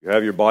You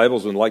have your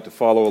Bibles and would like to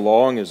follow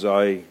along as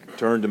I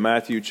turn to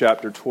Matthew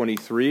chapter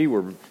 23.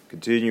 We're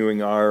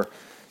continuing our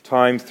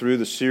time through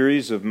the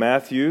series of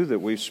Matthew that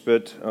we've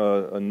spent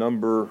a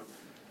number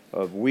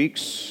of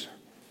weeks,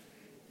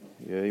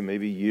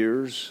 maybe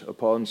years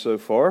upon so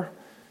far.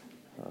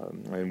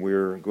 And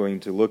we're going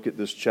to look at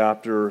this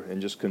chapter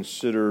and just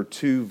consider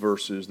two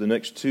verses, the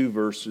next two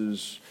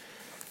verses.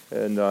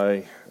 And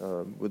I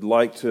would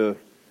like to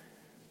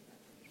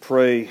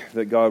pray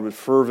that God would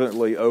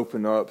fervently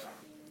open up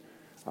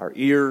our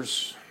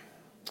ears,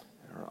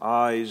 our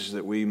eyes,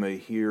 that we may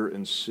hear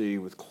and see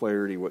with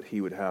clarity what He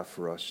would have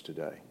for us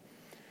today.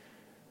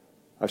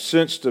 I've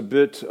sensed a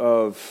bit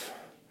of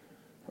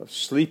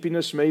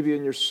sleepiness maybe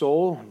in your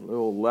soul, a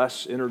little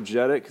less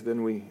energetic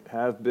than we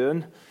have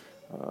been.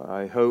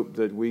 I hope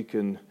that we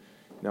can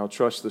now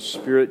trust the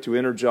Spirit to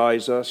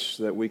energize us,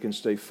 that we can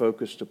stay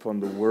focused upon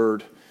the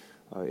Word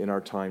in our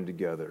time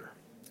together.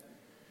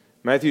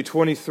 Matthew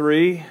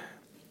 23,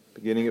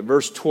 beginning at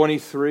verse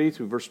 23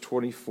 through verse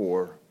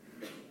 24.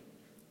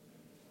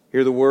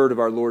 Hear the word of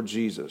our Lord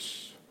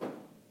Jesus.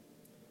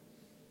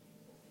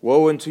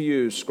 Woe unto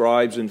you,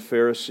 scribes and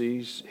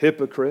Pharisees,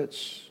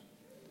 hypocrites,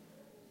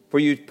 for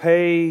you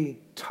pay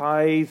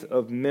tithe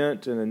of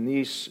mint and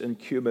anise and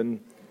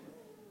cumin,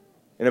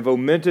 and have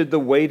omitted the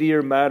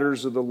weightier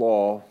matters of the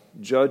law,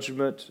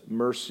 judgment,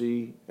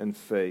 mercy, and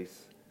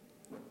faith.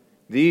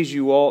 These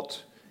you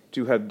ought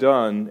to have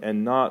done,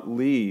 and not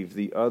leave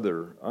the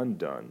other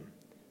undone.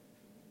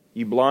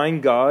 Ye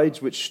blind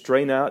guides, which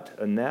strain out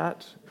a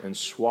gnat and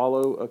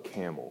swallow a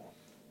camel.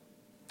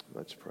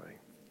 Let's pray.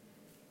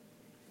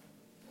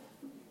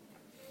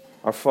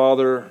 Our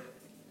Father,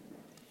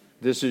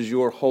 this is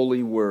your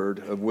holy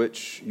word, of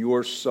which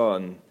your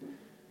Son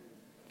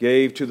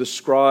gave to the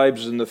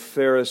scribes and the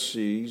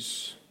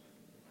Pharisees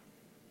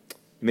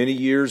many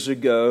years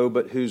ago,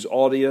 but whose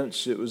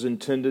audience it was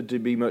intended to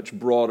be much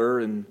broader,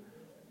 and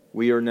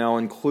we are now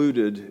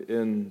included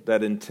in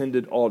that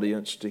intended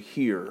audience to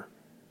hear.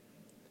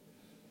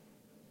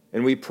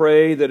 And we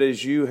pray that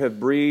as you have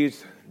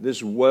breathed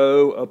this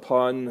woe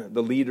upon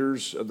the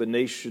leaders of the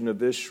nation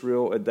of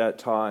Israel at that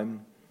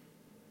time,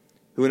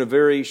 who in a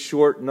very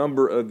short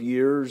number of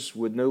years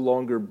would no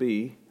longer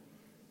be,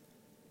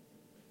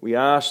 we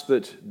ask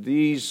that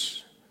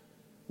these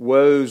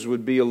woes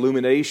would be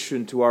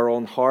illumination to our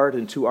own heart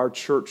and to our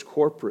church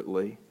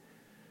corporately,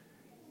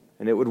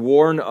 and it would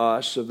warn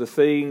us of the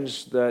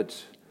things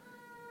that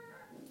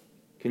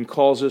can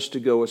cause us to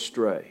go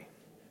astray.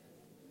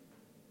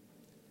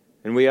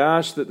 And we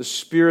ask that the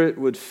Spirit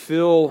would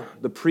fill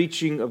the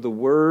preaching of the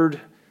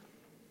Word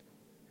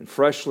and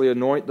freshly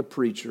anoint the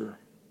preacher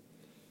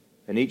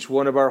and each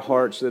one of our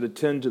hearts that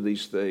attend to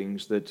these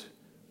things, that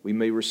we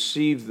may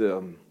receive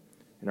them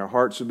and our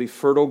hearts would be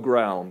fertile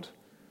ground,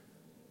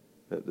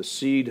 that the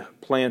seed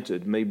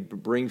planted may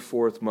bring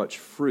forth much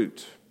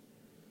fruit.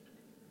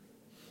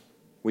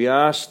 We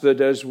ask that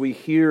as we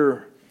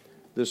hear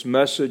this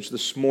message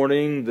this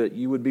morning, that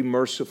you would be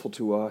merciful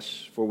to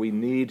us, for we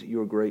need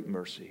your great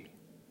mercy.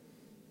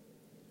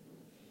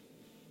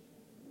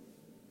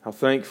 How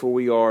thankful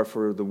we are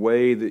for the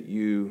way that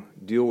you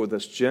deal with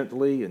us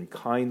gently and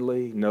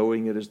kindly,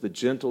 knowing it is the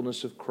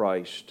gentleness of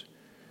Christ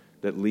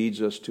that leads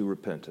us to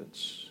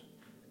repentance.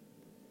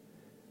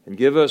 And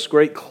give us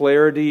great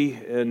clarity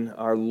in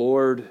our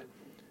Lord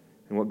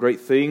and what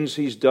great things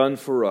He's done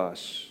for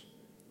us,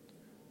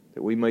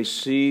 that we may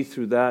see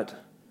through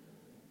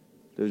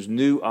those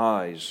new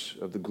eyes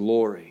of the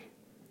glory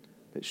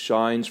that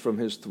shines from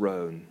His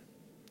throne,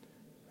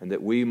 and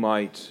that we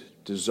might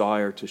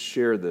desire to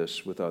share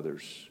this with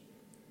others.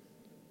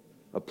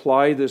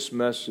 Apply this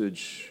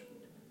message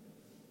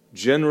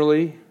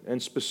generally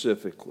and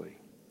specifically,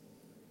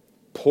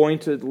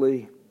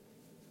 pointedly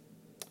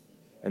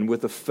and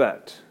with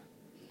effect,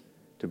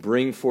 to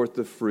bring forth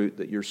the fruit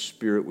that your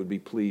Spirit would be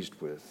pleased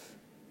with,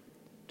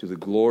 to the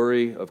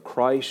glory of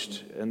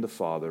Christ and the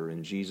Father,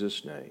 in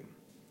Jesus' name.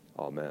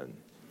 Amen.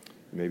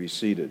 You may be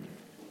seated.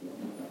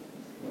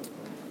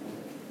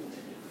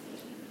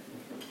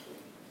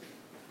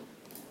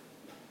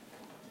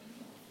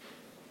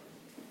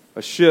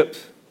 A ship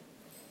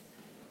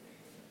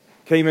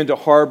came into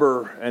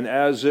harbor, and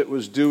as it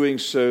was doing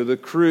so, the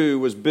crew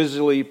was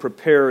busily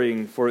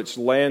preparing for its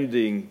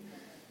landing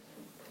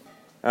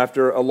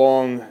after a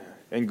long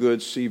and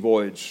good sea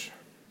voyage.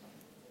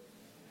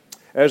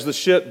 As the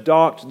ship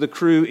docked, the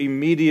crew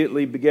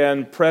immediately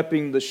began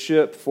prepping the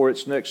ship for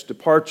its next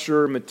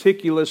departure,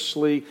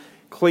 meticulously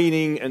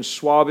cleaning and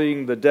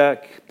swabbing the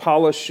deck,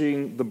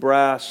 polishing the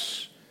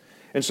brass.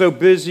 And so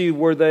busy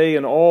were they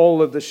in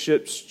all of the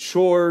ship's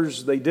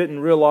chores, they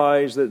didn't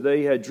realize that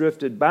they had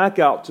drifted back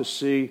out to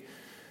sea,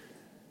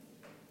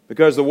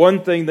 because the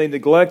one thing they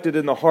neglected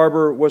in the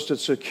harbor was to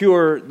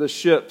secure the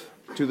ship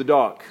to the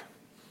dock.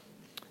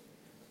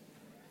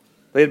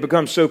 They had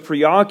become so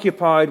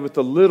preoccupied with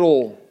the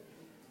little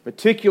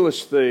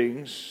meticulous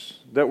things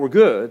that were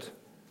good,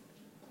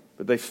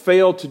 but they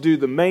failed to do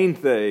the main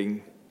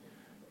thing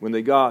when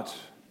they got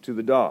to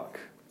the dock.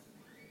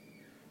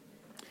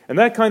 And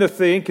that kind of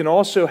thing can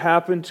also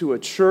happen to a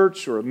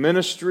church or a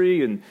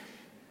ministry and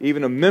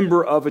even a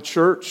member of a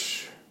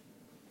church.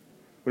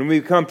 When we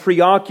become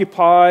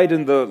preoccupied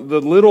in the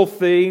little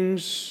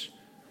things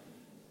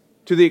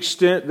to the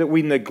extent that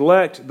we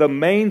neglect the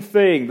main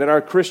thing that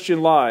our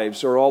Christian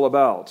lives are all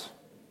about.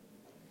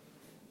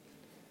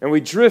 And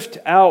we drift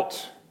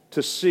out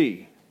to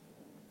sea.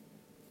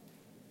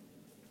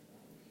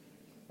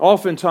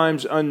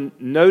 Oftentimes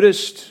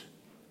unnoticed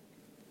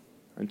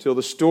until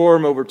the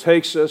storm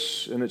overtakes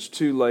us and it's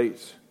too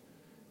late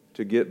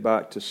to get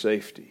back to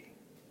safety.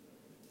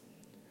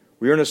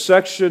 We are in a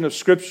section of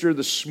Scripture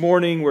this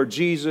morning where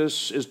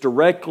Jesus is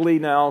directly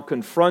now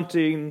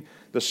confronting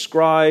the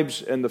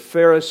scribes and the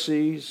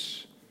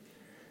Pharisees.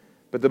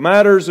 But the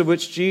matters of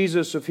which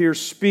Jesus here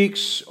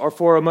speaks are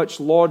for a much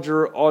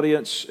larger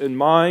audience in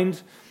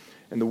mind.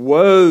 And the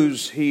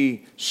woes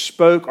he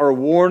spoke are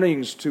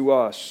warnings to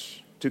us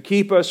to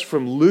keep us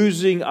from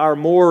losing our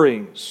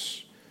moorings,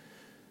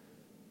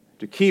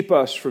 to keep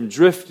us from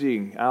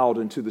drifting out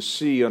into the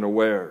sea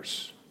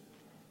unawares.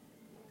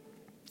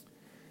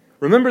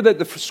 Remember that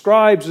the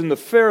scribes and the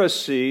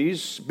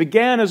Pharisees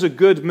began as a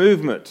good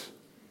movement.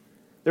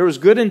 There was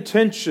good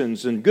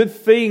intentions and good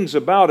things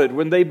about it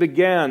when they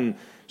began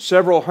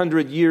several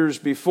hundred years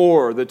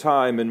before the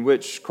time in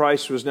which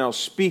Christ was now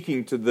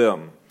speaking to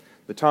them,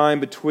 the time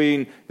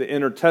between the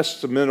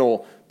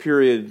intertestamental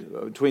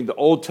period, between the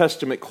Old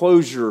Testament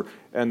closure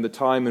and the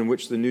time in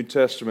which the New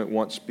Testament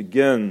once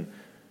began.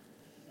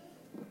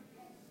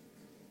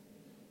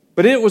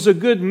 But it was a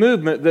good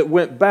movement that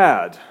went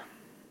bad.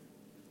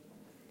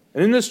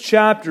 And in this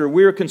chapter,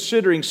 we are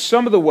considering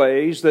some of the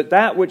ways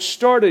that which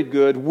started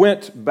good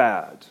went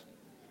bad.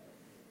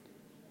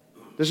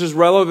 This is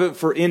relevant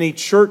for any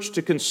church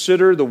to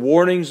consider the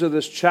warnings of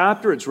this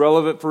chapter. It's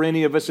relevant for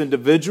any of us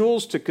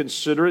individuals to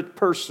consider it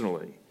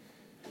personally.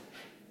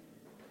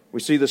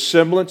 We see the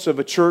semblance of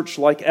a church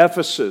like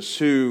Ephesus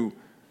who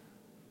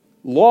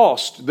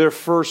lost their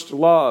first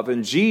love,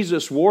 and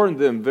Jesus warned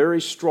them very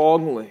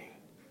strongly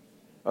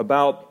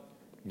about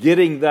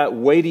getting that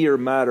weightier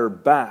matter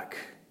back.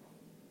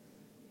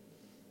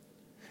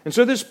 And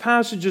so this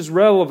passage is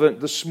relevant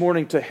this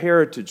morning to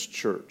Heritage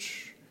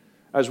Church,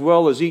 as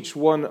well as each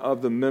one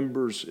of the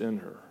members in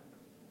her.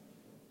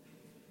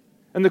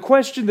 And the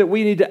question that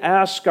we need to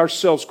ask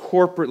ourselves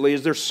corporately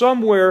is, there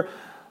somewhere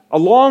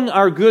along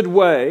our good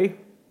way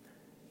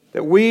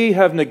that we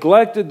have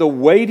neglected the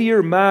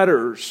weightier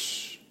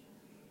matters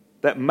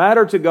that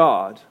matter to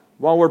God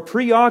while we're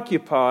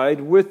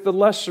preoccupied with the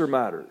lesser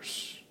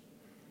matters?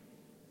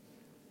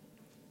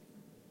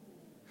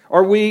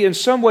 Are we in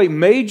some way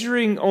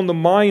majoring on the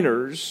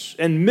minors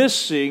and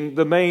missing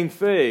the main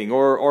thing?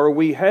 Or are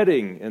we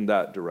heading in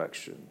that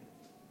direction?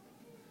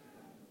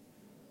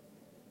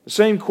 The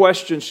same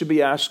question should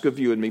be asked of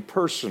you and me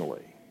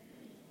personally.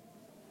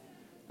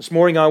 This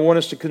morning I want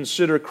us to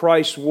consider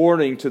Christ's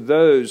warning to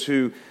those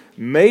who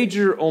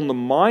major on the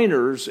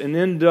minors and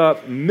end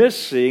up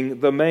missing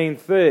the main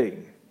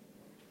thing.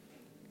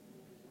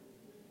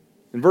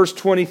 In verse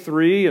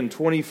 23 and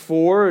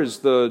 24 is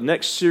the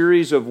next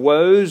series of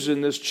woes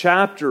in this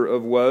chapter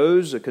of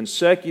woes, a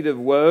consecutive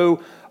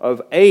woe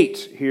of 8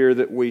 here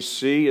that we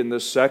see in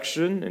this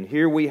section. And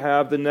here we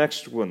have the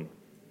next one.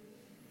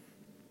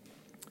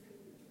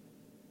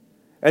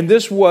 And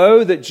this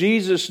woe that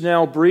Jesus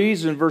now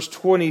breathes in verse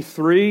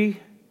 23,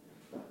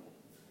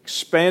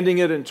 expanding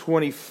it in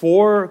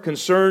 24,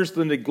 concerns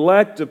the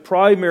neglect of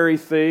primary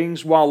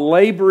things while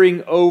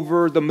laboring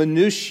over the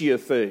minutiae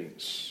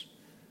things.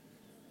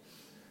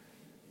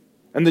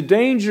 And the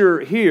danger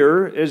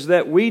here is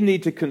that we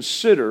need to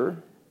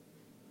consider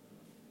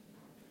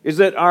is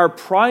that our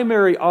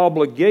primary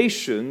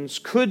obligations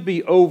could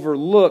be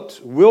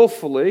overlooked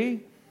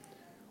willfully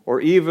or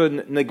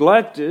even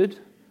neglected,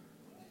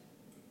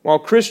 while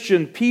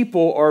Christian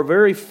people are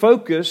very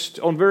focused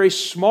on very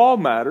small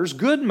matters,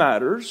 good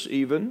matters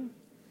even,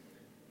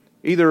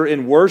 either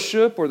in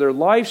worship or their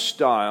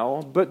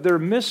lifestyle, but they're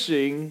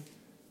missing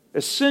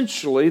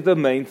essentially the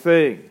main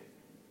thing.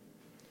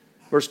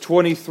 Verse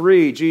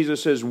 23,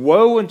 Jesus says,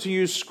 "Woe unto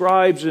you,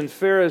 scribes and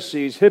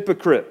Pharisees,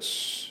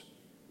 hypocrites!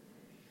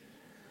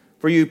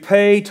 For you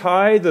pay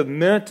tithe of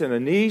mint and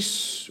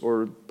anise,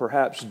 or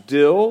perhaps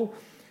dill,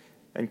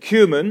 and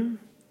cumin,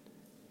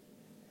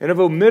 and have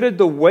omitted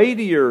the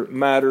weightier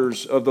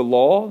matters of the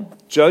law,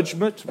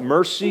 judgment,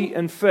 mercy,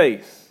 and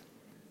faith.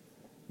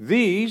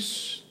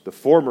 These, the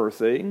former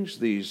things,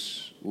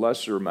 these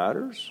lesser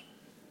matters,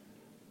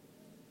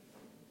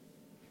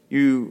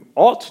 you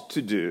ought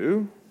to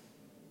do,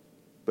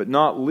 but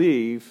not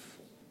leave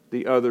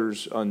the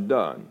others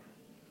undone."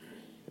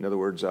 In other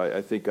words,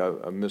 I think I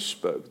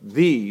misspoke.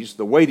 These,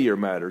 the weightier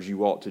matters,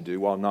 you ought to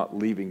do, while not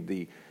leaving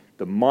the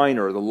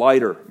minor, the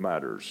lighter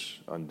matters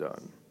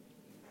undone.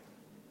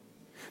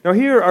 Now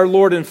here our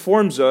Lord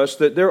informs us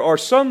that there are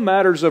some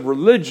matters of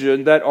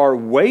religion that are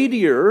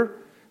weightier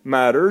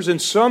matters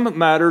and some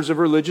matters of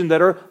religion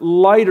that are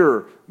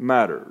lighter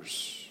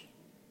matters.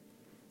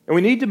 And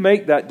we need to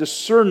make that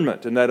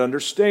discernment and that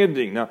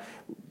understanding. Now,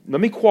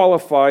 let me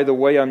qualify the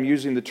way I'm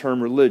using the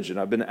term religion.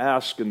 I've been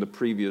asked in the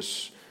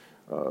previous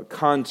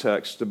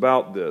context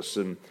about this,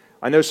 and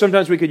I know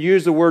sometimes we could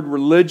use the word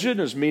religion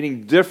as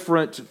meaning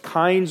different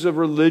kinds of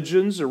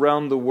religions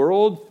around the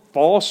world,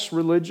 false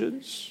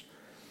religions.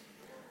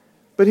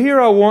 But here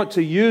I want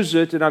to use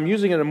it, and I'm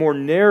using it in a more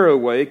narrow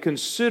way,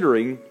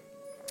 considering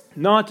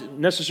not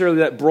necessarily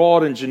that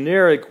broad and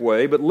generic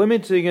way, but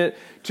limiting it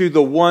to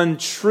the one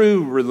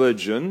true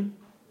religion.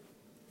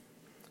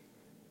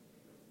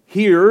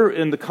 Here,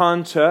 in the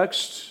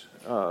context,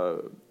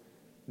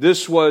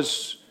 this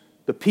was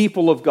the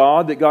people of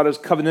God that God has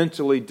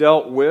covenantally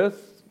dealt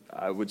with.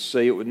 I would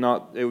say it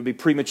would be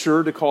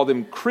premature to call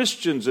them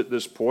Christians at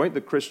this point.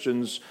 The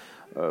Christians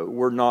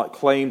were not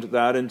claimed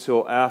that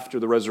until after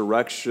the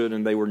resurrection,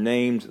 and they were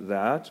named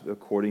that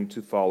according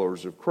to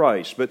followers of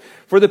Christ. But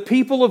for the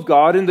people of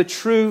God in the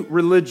true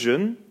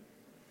religion,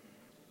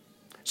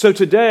 so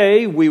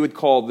today we would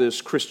call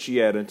this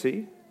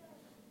Christianity.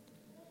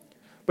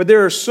 But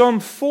there are some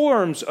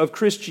forms of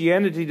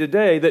Christianity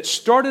today that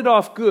started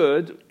off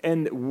good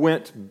and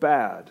went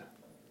bad.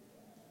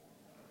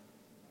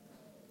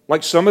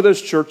 Like some of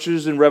those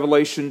churches in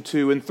Revelation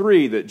 2 and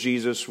 3 that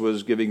Jesus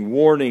was giving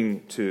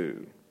warning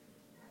to.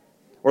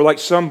 Or like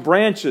some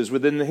branches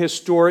within the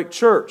historic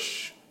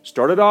church.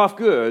 Started off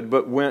good,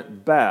 but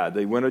went bad.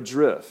 They went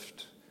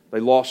adrift. They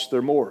lost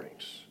their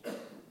moorings.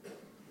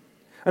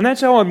 And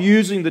that's how I'm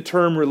using the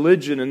term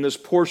religion in this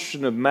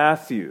portion of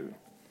Matthew.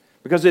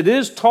 Because it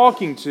is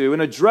talking to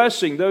and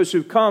addressing those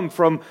who come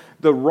from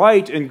the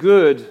right and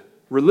good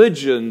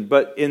religion,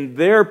 but in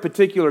their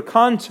particular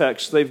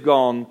context, they've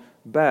gone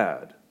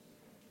bad.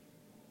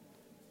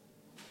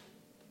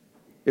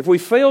 If we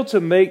fail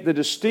to make the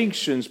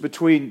distinctions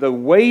between the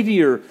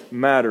weightier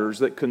matters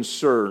that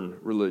concern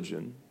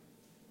religion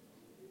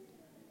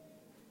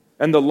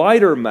and the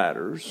lighter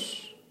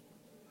matters,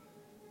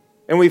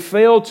 and we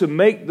fail to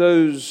make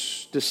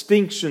those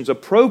distinctions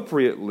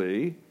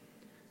appropriately,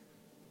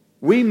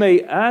 we may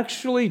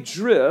actually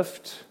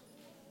drift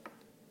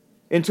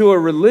into a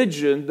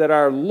religion that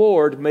our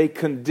Lord may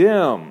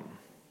condemn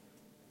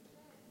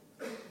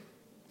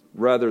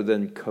rather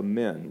than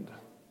commend.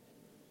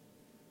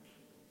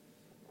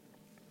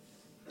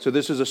 So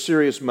this is a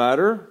serious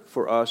matter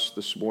for us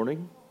this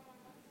morning,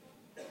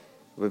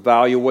 of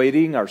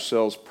evaluating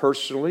ourselves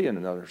personally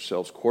and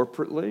ourselves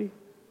corporately.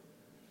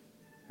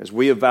 As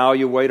we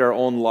evaluate our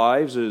own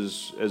lives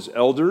as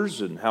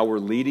elders and how we're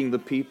leading the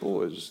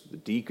people, as the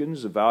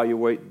deacons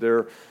evaluate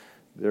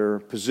their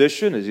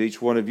position, as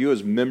each one of you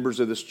as members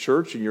of this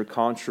church and your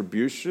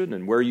contribution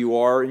and where you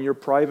are in your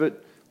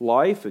private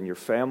life and your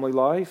family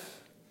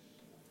life,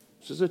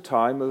 this is a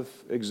time of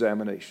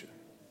examination.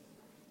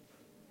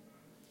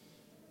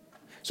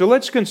 So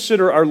let's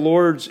consider our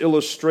Lord's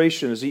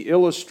illustration as He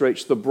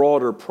illustrates the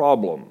broader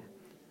problem.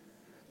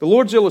 The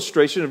Lord's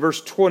illustration in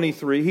verse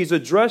 23, He's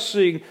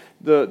addressing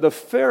the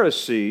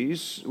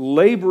Pharisees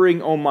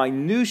laboring on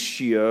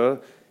minutiae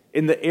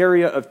in the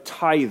area of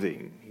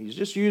tithing. He's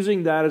just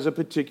using that as a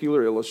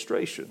particular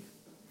illustration.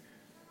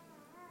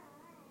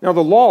 Now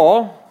the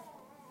law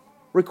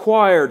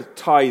required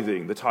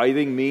tithing. The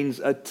tithing means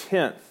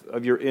 1/10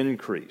 of your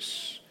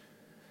increase.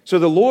 So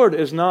the Lord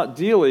is not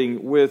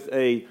dealing with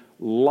a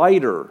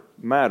lighter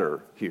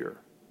matter here.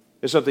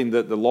 It's something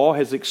that the law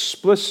has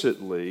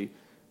explicitly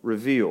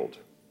revealed.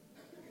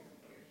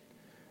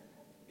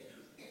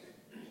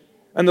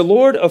 And the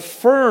Lord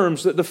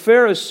affirms that the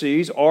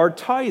Pharisees are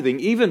tithing,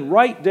 even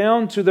right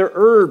down to their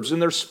herbs and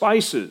their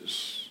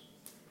spices.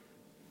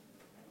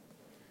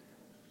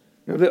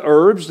 Now, the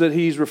herbs that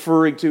He's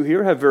referring to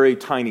here have very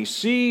tiny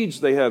seeds.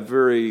 They have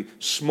very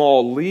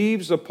small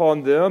leaves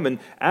upon them. And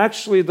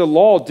actually, the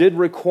law did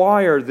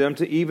require them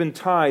to even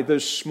tithe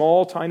those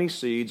small, tiny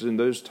seeds and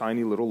those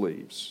tiny little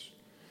leaves.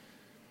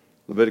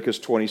 Leviticus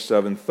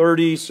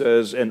 27:30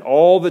 says, "And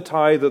all the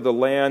tithe of the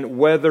land,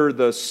 whether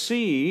the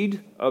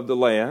seed of the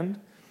land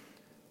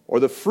or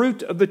the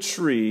fruit of the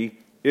tree,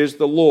 is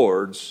the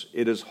Lord's.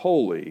 It is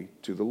holy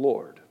to the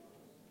Lord."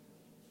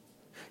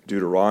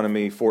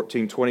 Deuteronomy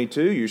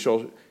 14:22, "You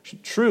shall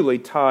truly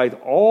tithe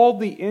all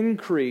the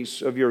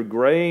increase of your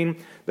grain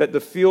that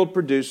the field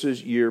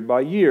produces year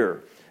by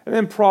year." And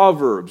then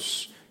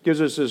Proverbs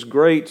gives us this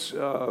great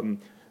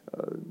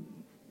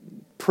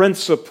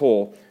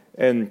principle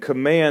and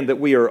command that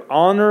we are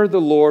honor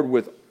the Lord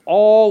with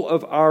all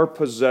of our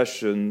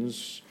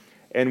possessions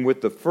and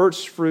with the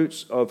first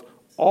fruits of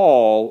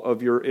all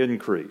of your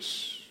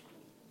increase.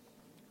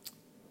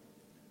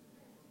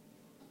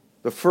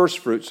 The first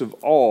fruits of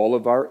all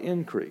of our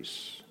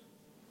increase.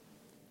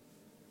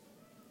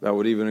 That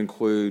would even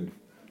include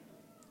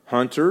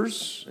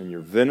hunters and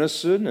your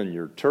venison and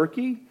your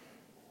turkey,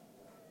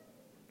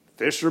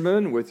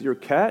 fishermen with your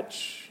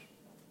catch,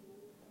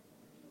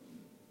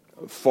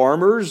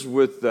 farmers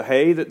with the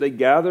hay that they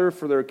gather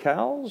for their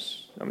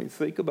cows. I mean,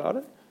 think about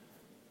it.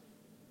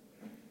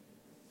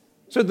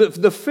 So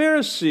the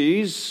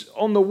Pharisees,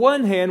 on the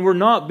one hand, were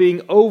not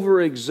being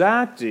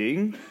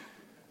over-exacting,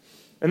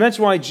 and that's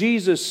why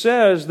Jesus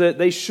says that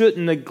they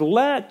shouldn't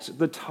neglect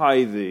the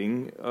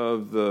tithing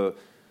of the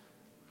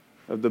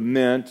of the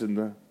mint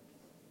and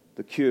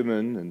the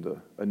cumin and the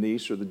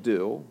anise or the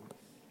dill.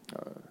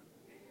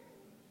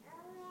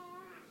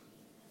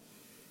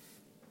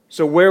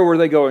 So where were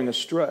they going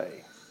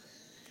astray?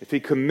 If he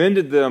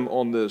commended them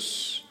on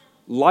this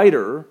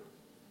lighter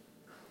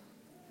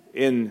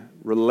in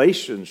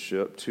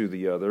relationship to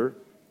the other,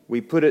 we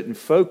put it in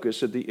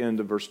focus at the end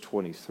of verse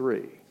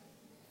 23.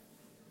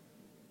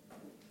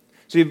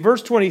 See, in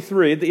verse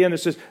 23, at the end it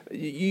says,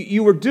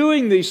 you were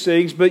doing these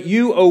things, but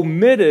you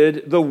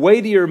omitted the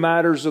weightier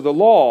matters of the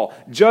law,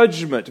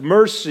 judgment,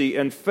 mercy,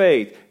 and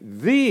faith.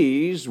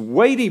 These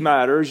weighty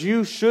matters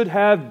you should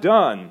have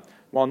done,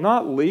 while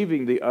not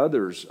leaving the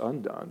others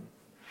undone.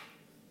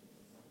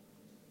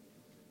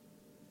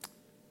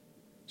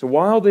 So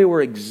while they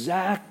were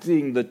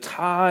exacting the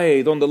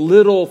tithe on the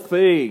little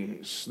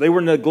things, they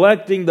were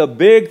neglecting the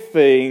big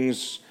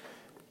things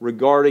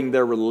regarding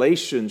their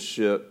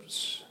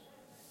relationships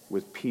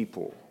with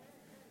people.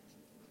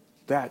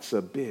 That's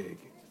a big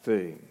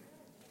thing.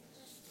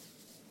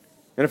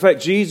 And in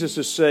fact, Jesus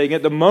is saying,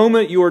 at the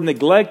moment you are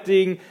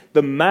neglecting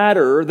the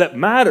matter that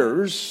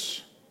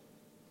matters,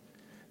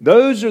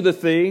 those are the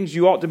things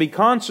you ought to be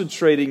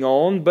concentrating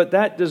on, but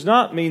that does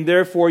not mean,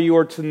 therefore, you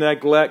are to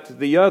neglect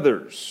the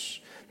others.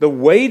 The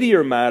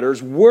weightier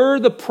matters were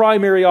the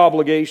primary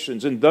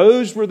obligations, and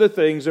those were the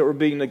things that were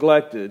being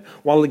neglected,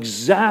 while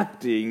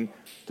exacting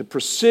the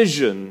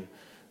precision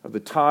of the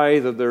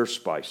tithe of their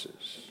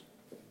spices.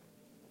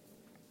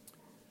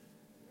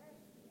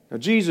 Now,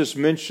 Jesus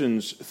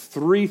mentions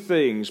three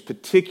things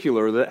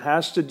particular that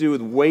has to do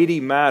with weighty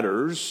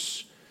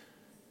matters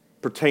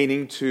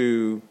pertaining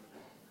to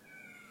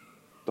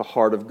the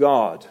heart of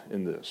God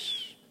in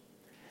this.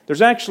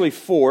 There's actually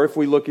four if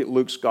we look at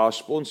Luke's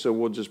gospel, and so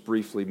we'll just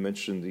briefly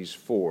mention these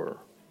four.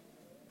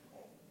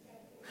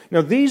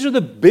 Now, these are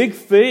the big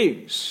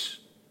things.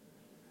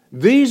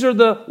 These are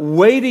the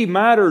weighty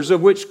matters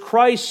of which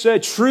Christ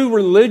said true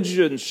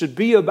religion should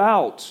be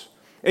about,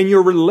 and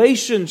your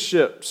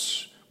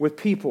relationships with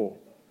people.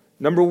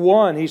 Number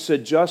one, he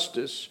said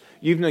justice.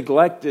 You've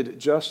neglected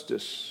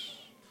justice.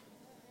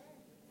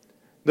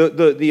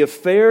 The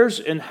affairs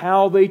and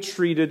how they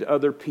treated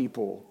other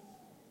people.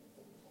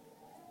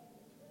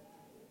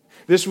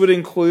 This would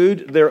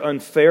include their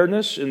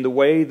unfairness in the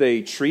way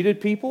they treated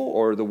people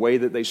or the way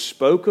that they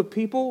spoke of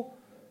people.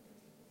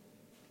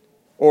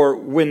 Or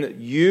when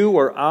you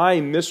or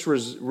I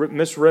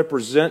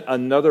misrepresent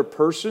another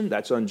person,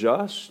 that's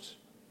unjust.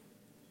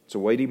 It's a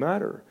weighty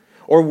matter.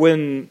 Or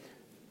when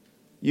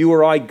you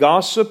or I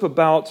gossip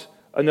about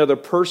another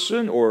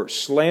person or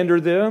slander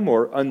them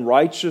or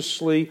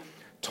unrighteously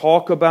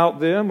talk about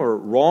them or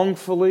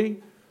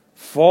wrongfully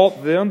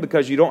fault them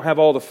because you don't have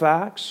all the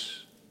facts.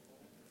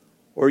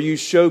 Or you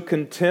show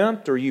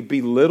contempt, or you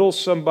belittle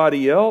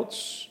somebody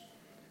else,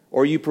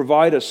 or you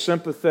provide a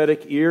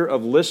sympathetic ear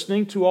of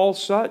listening to all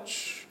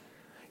such.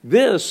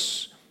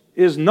 This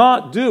is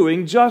not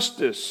doing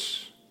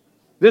justice.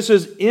 This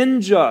is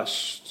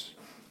unjust.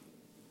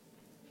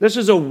 This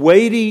is a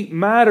weighty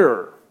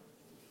matter.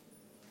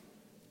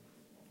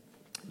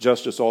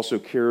 Justice also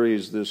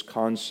carries this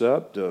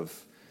concept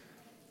of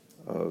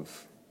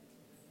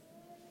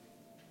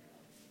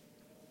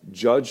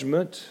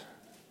judgment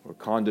or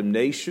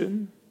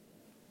condemnation.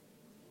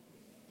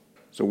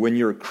 So when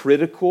you're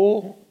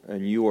critical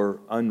and you are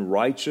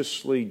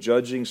unrighteously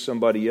judging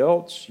somebody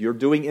else, you're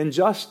doing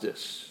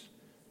injustice.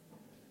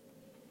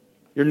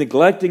 You're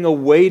neglecting a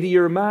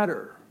weightier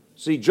matter.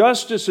 See,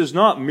 justice is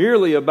not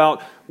merely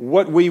about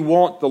what we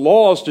want the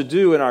laws to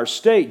do in our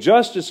state.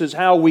 Justice is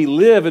how we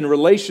live in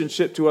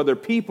relationship to other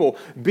people,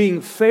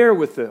 being fair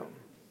with them.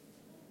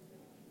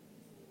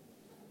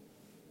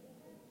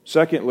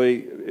 Secondly,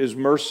 is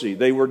mercy.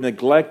 They were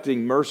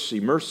neglecting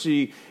mercy.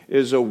 Mercy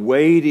is a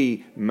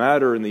weighty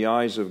matter in the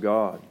eyes of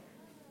God.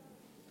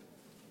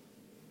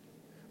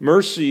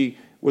 Mercy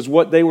was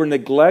what they were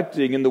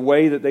neglecting in the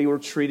way that they were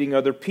treating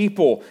other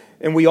people.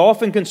 And we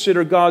often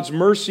consider God's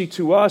mercy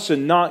to us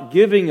and not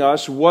giving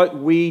us what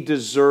we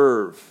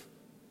deserve.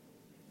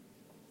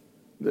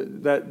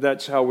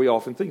 That's how we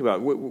often think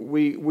about it.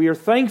 We are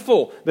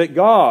thankful that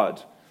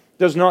God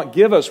does not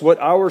give us what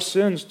our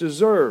sins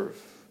deserve.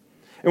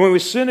 And when we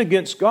sin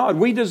against God,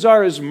 we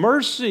desire His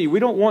mercy. We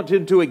don't want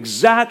Him to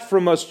exact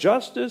from us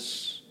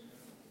justice.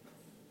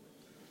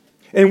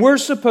 And we're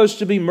supposed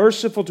to be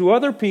merciful to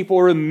other people,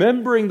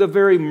 remembering the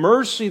very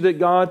mercy that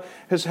God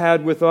has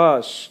had with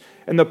us.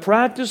 And the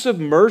practice of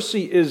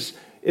mercy is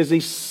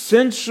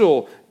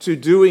essential to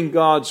doing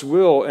God's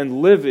will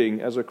and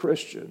living as a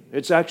Christian.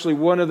 It's actually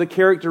one of the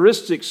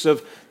characteristics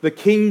of the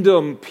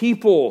kingdom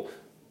people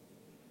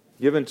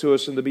given to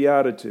us in the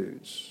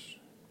Beatitudes.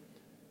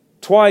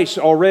 Twice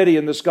already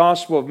in this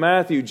Gospel of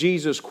Matthew,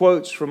 Jesus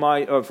quotes from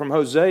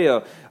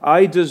Hosea,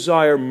 I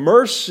desire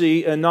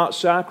mercy and not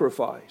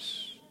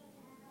sacrifice.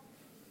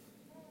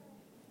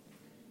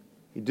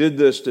 He did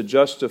this to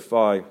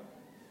justify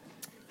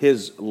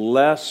His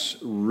less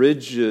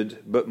rigid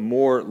but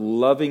more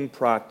loving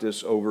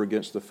practice over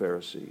against the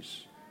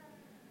Pharisees.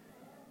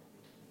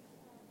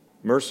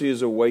 Mercy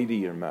is a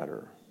weightier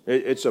matter.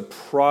 It's a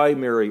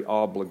primary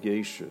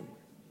obligation.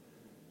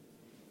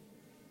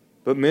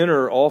 But men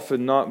are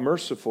often not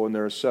merciful in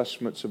their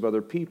assessments of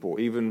other people,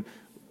 even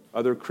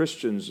other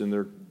Christians in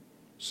their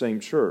same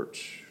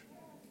church.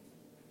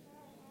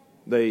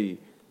 They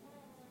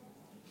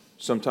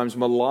sometimes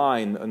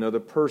malign another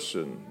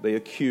person. They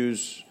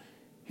accuse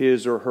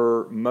his or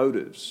her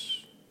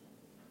motives.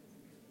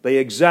 They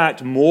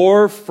exact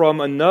more from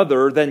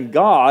another than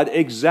God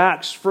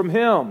exacts from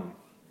him.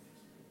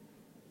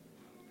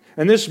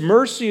 And this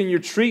mercy in your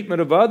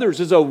treatment of others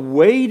is a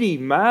weighty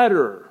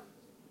matter.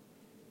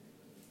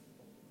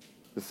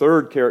 The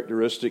third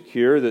characteristic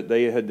here that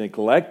they had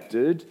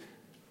neglected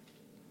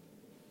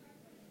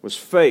was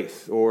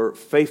faith or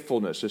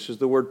faithfulness. This is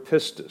the word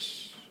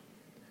pistis.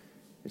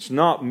 It's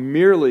not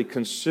merely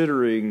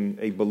considering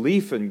a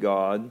belief in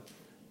God.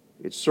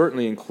 It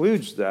certainly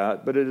includes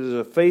that, but it is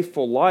a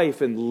faithful life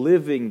and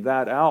living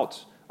that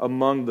out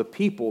among the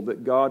people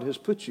that God has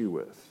put you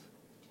with.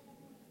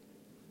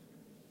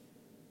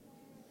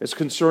 It's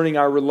concerning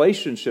our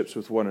relationships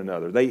with one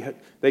another.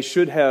 They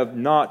should have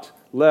not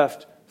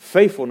left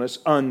faithfulness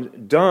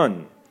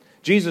undone.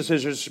 Jesus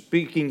is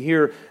speaking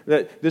here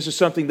that this is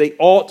something they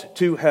ought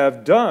to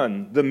have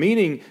done. The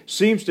meaning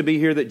seems to be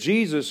here that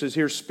Jesus is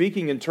here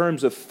speaking in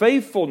terms of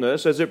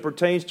faithfulness as it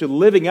pertains to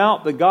living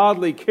out the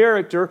godly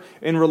character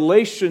in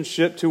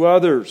relationship to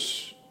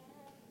others.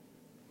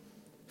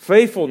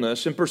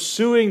 Faithfulness in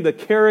pursuing the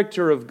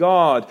character of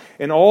God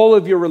in all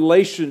of your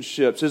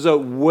relationships is a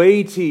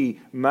weighty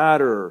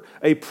matter,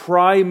 a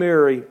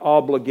primary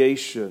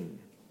obligation.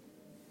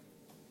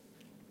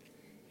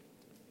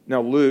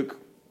 Now, Luke,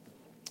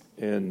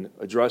 in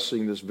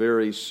addressing this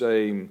very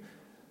same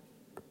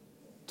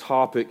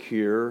topic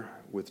here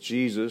with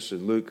Jesus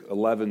in Luke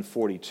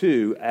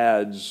 11:42,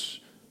 adds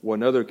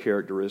one other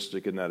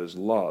characteristic, and that is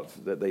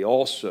love, that they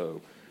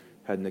also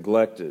had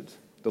neglected,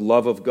 the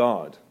love of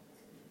God.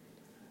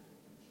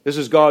 This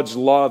is God's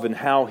love and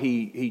how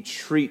He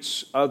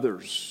treats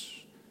others.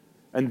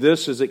 And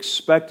this is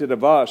expected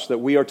of us, that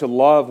we are to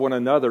love one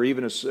another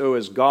even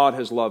as God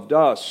has loved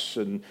us.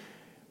 And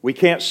we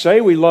can't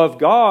say we love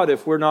God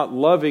if we're not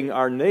loving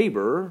our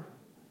neighbor,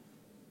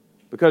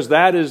 because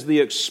that is the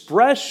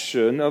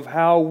expression of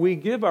how we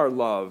give our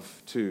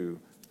love to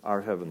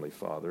our Heavenly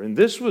Father. And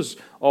this was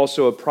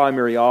also a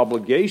primary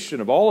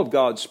obligation of all of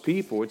God's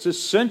people. It's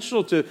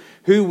essential to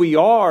who we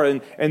are,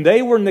 and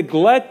they were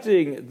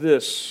neglecting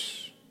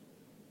this.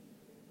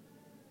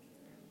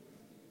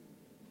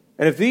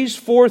 And if these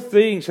four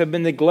things have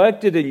been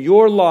neglected in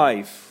your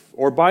life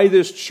or by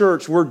this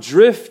church, we're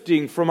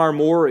drifting from our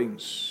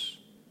moorings.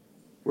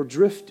 We're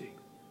drifting.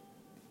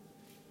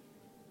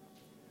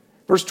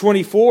 Verse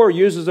 24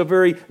 uses a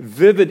very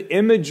vivid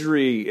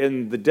imagery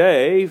in the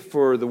day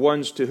for the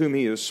ones to whom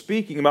he is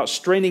speaking about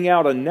straining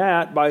out a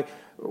gnat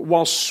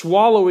while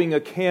swallowing a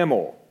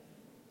camel.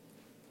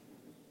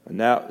 A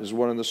gnat is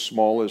one of the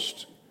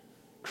smallest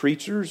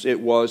creatures.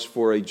 It was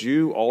for a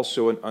Jew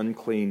also an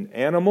unclean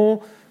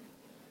animal.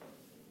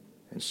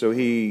 And so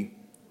he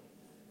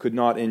could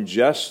not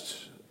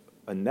ingest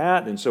a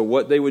gnat, and so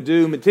what they would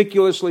do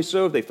meticulously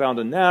so, if they found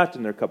a gnat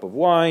in their cup of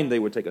wine, they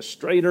would take a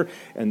strainer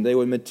and they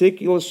would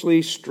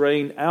meticulously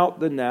strain out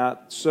the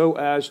gnat so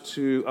as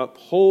to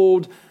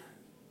uphold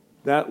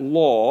that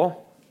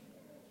law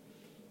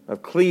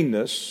of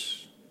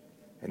cleanness.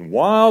 And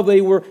while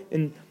they were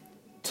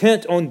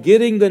intent on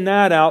getting the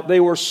gnat out,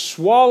 they were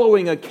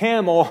swallowing a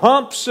camel,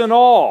 humps and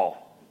all.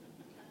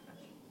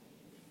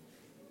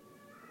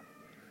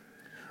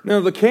 Now,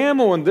 the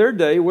camel in their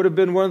day would have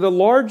been one of the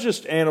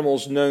largest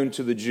animals known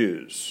to the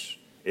Jews.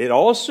 It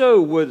also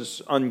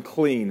was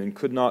unclean and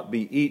could not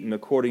be eaten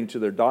according to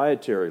their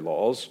dietary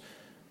laws.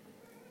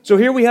 So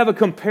here we have a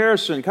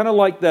comparison, kind of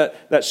like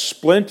that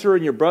splinter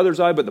in your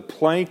brother's eye, but the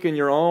plank in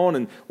your own.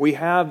 And we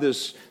have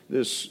this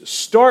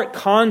stark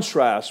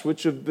contrast,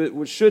 which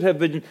should have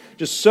been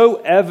just so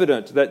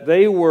evident that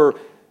they were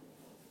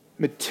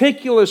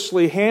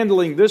meticulously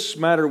handling this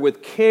matter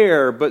with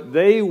care, but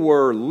they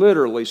were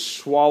literally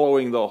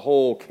swallowing the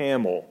whole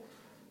camel,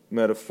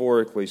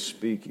 metaphorically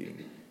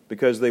speaking,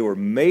 because they were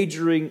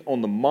majoring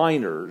on the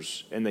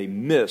minors and they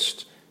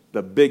missed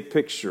the big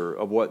picture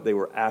of what they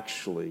were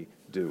actually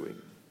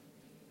doing.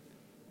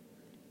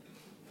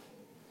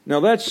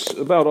 Now, that's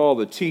about all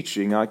the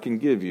teaching I can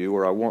give you,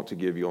 or I want to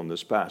give you, on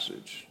this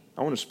passage.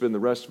 I want to spend the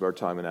rest of our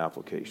time in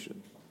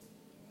application.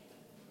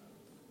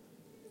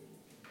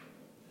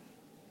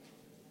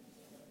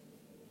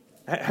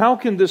 How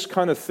can this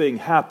kind of thing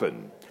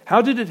happen?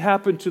 How did it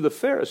happen to the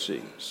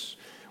Pharisees?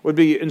 It would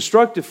be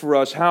instructive for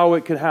us how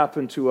it could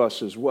happen to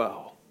us as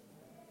well.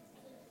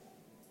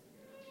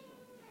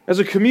 As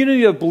a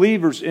community of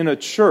believers in a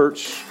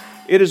church,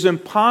 it is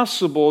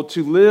impossible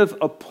to live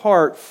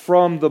apart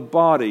from the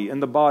body and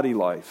the body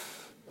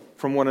life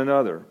from one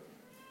another.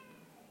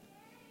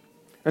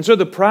 And so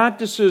the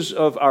practices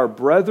of our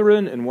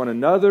brethren and one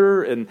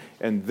another and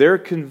their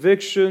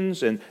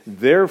convictions and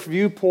their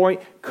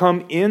viewpoint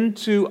come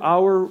into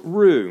our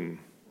room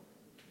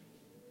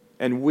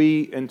and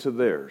we into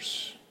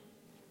theirs.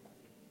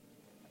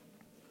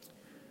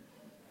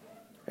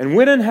 And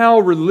when and how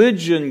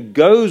religion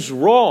goes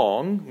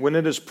wrong, when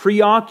it is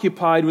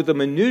preoccupied with the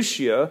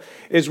minutiae,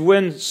 is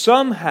when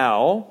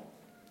somehow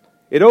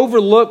it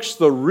overlooks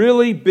the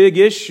really big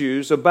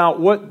issues about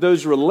what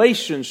those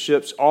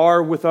relationships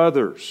are with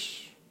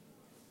others.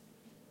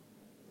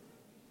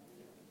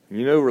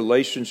 You know,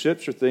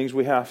 relationships are things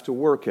we have to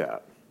work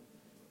at.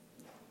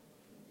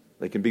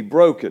 They can be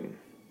broken.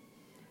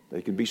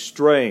 They can be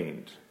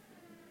strained.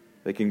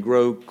 They can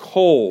grow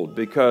cold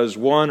because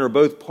one or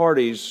both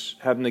parties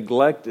have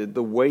neglected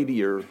the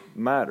weightier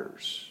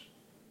matters.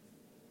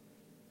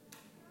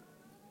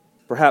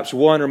 Perhaps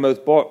one or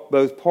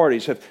both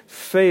parties have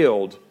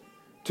failed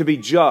to be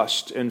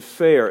just and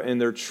fair in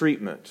their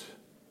treatment.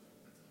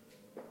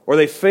 Or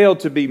they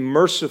failed to be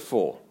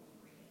merciful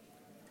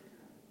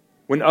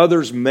when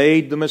others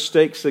made the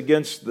mistakes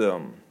against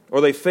them.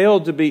 Or they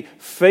failed to be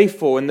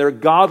faithful in their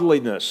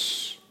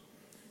godliness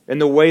in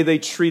the way they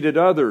treated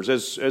others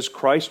as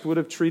Christ would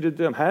have treated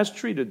them, has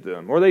treated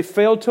them. Or they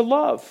failed to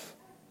love.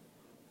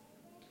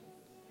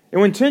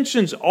 And when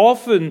tensions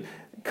often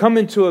come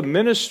into a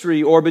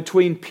ministry or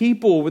between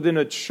people within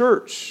a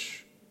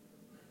church,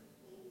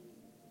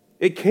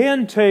 it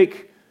can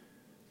take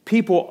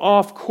people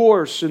off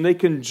course and they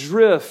can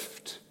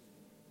drift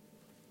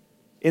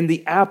in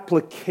the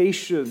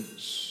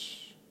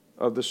applications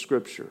of the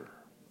Scripture.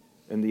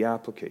 In the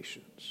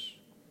applications.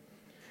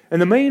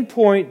 And the main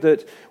point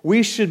that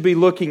we should be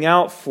looking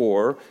out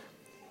for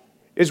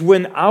is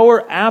when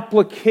our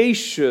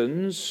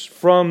applications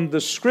from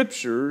the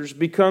Scriptures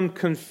become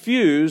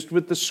confused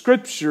with the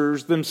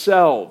Scriptures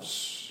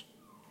themselves.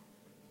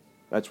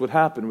 That's what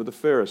happened with the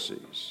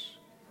Pharisees.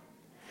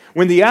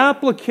 When the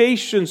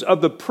applications of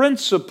the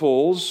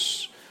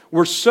principles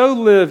were so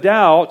lived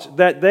out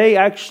that they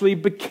actually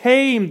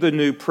became the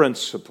new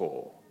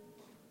principle.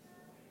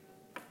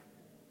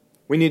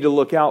 We need to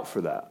look out for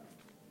that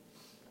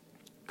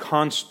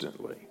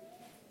constantly.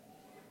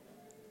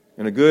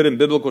 In a good and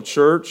biblical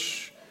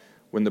church,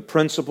 when the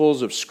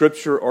principles of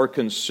Scripture are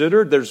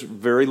considered, there's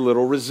very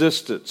little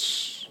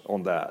resistance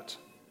on that.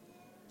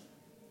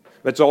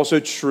 That's also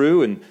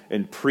true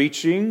in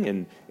preaching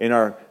and in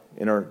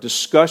our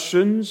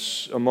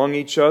discussions among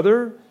each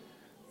other.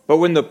 But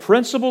when the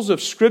principles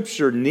of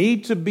Scripture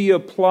need to be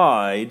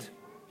applied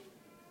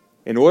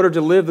in order to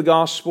live the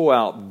gospel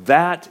out,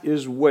 that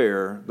is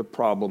where the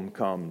problem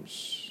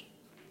comes.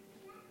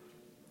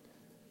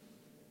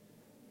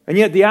 And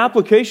yet the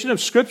application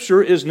of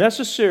Scripture is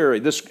necessary.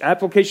 This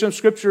application of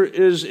Scripture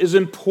is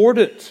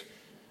important.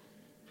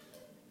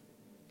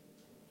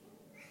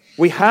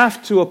 We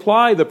have to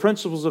apply the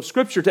principles of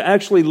Scripture to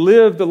actually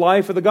live the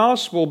life of the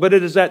gospel, but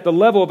it is at the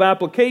level of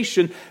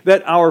application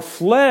that our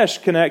flesh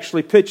can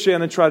actually pitch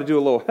in and try to do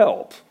a little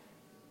help.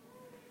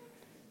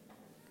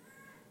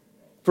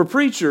 For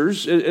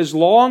preachers, as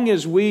long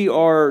as we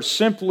are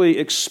simply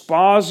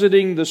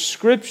expositing the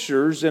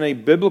Scriptures in a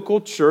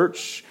biblical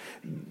church,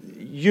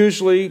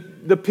 usually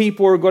the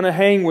people are going to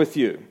hang with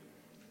you.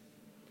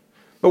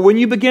 But when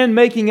you begin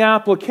making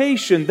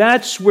application,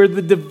 that's where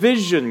the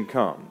division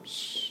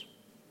comes.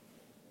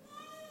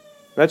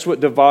 That's what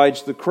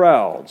divides the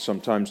crowd,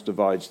 sometimes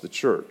divides the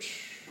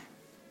church.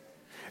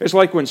 It's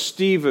like when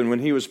Stephen, when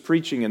he was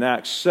preaching in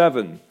Acts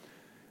 7,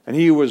 and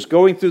he was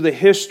going through the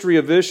history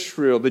of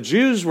Israel, the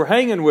Jews were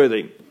hanging with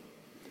him.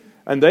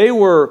 And they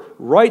were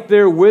right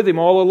there with him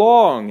all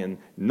along and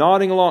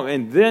nodding along.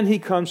 And then he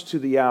comes to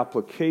the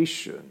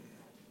application.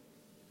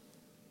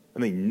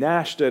 And they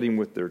gnashed at him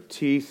with their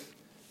teeth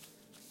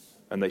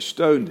and they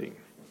stoned him.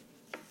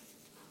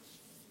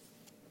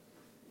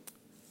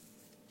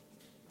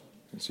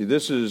 And see,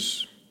 this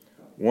is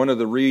one of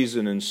the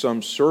reasons in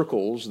some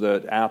circles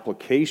that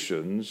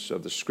applications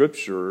of the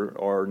Scripture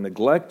are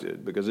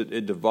neglected, because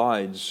it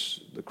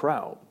divides the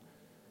crowd.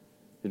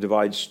 It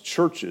divides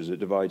churches. It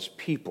divides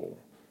people.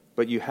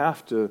 But you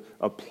have to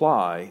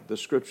apply the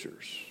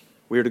Scriptures.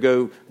 We are to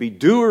go be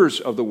doers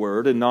of the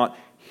Word and not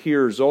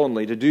hearers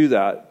only. To do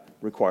that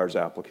requires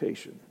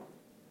application.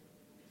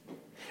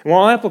 And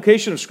while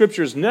application of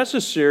Scripture is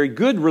necessary,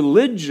 good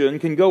religion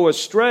can go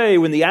astray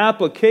when the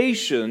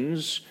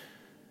applications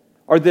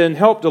are then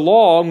helped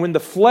along when the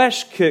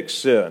flesh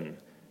kicks in.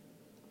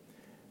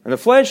 And the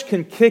flesh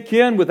can kick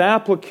in with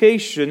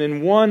application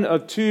in one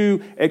of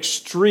two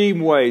extreme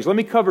ways. Let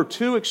me cover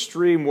two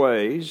extreme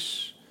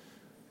ways.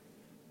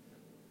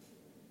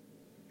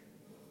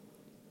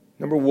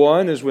 Number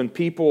one is when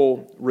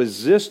people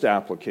resist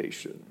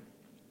application.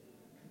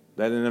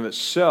 That in and of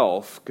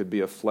itself could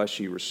be a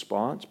fleshy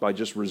response by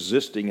just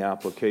resisting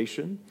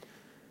application.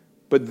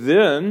 But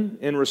then,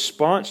 in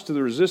response to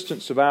the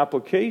resistance of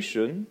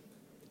application,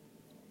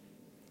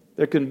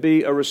 there can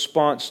be a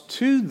response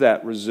to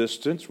that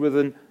resistance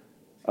with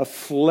a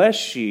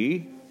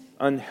fleshy,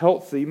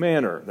 unhealthy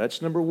manner.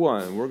 That's number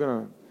one. We're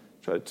going to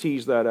try to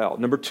tease that out.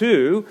 Number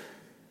two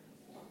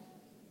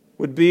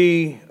would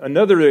be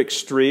another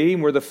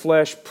extreme where the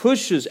flesh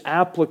pushes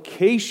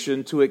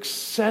application to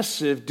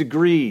excessive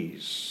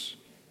degrees.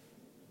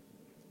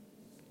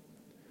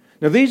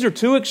 Now, these are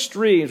two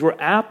extremes where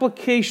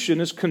application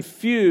is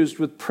confused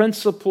with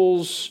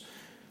principles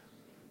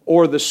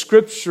or the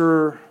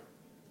Scripture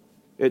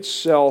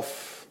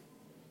itself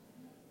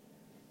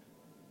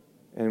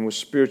and with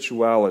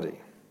spirituality.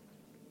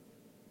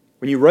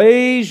 When you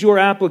raise your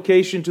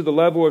application to the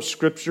level of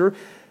Scripture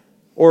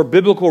or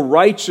biblical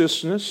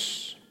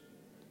righteousness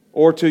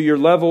or to your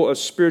level of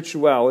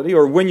spirituality,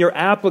 or when your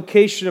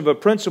application of a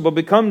principle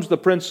becomes the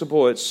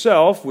principle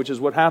itself, which is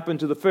what happened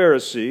to the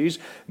Pharisees,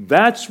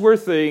 that's where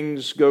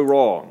things go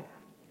wrong.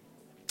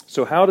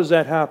 So how does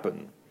that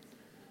happen?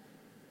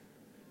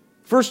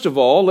 First of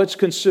all, let's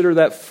consider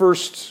that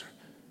first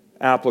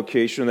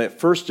application, that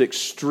first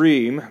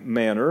extreme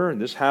manner. And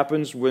this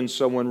happens when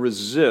someone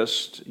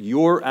resists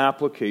your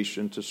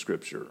application to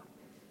Scripture.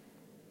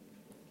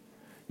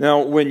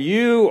 Now, when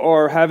you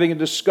are having a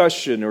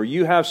discussion or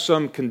you have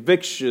some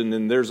conviction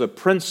and there's a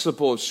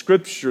principle of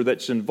Scripture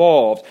that's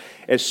involved,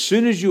 as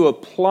soon as you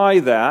apply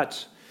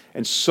that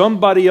and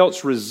somebody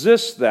else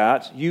resists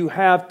that, you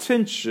have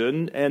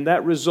tension and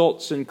that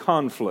results in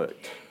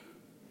conflict.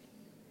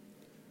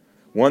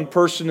 One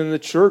person in the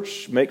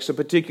church makes a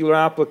particular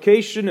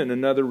application and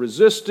another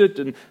resists it,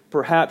 and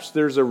perhaps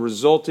there's a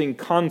resulting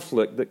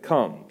conflict that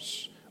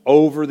comes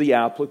over the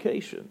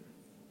application.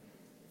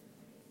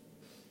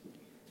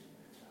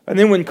 And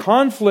then when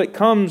conflict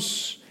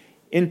comes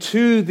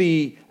into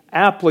the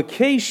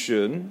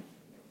application,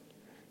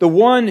 the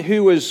one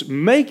who is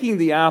making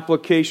the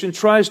application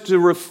tries to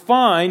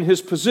refine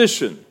his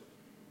position,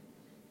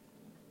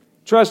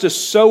 tries to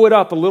sew it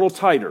up a little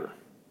tighter.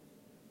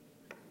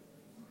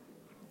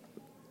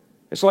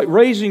 It's like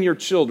raising your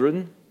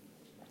children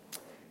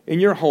in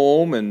your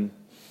home and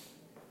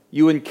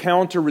you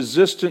encounter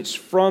resistance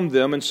from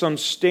them in some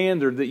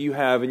standard that you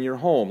have in your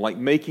home, like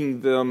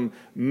making them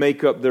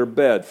make up their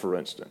bed, for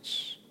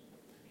instance.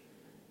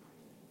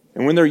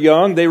 And when they're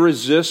young, they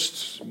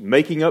resist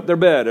making up their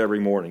bed every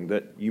morning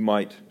that you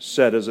might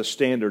set as a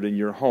standard in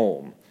your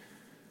home.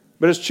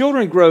 But as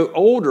children grow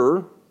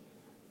older,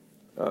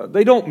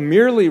 they don't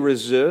merely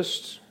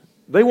resist,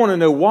 they want to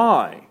know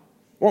why.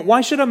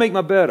 Why should I make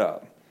my bed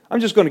up? I'm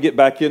just going to get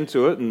back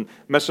into it and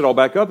mess it all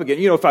back up again.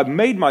 You know, if I've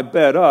made my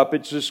bed up,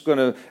 it's just going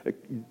to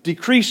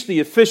decrease the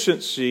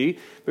efficiency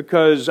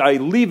because I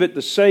leave it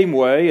the same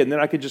way and then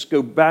I could just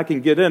go back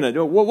and get in it.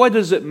 Well, what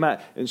does it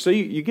matter? And so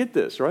you get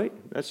this, right?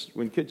 That's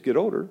when kids get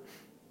older.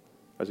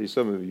 I see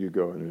some of you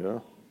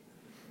going,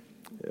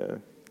 yeah.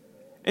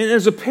 And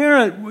as a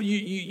parent,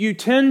 you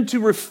tend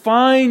to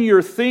refine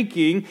your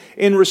thinking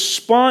in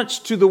response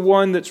to the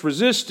one that's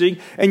resisting,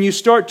 and you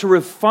start to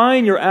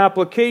refine your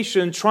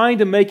application, trying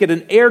to make it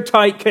an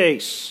airtight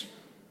case,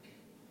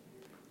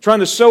 trying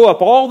to sew up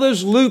all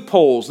those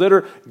loopholes that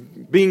are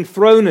being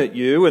thrown at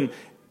you, and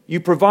you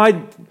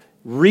provide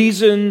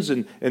reasons,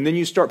 and then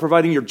you start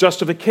providing your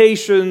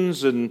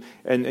justifications, and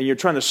you're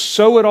trying to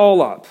sew it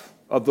all up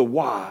of the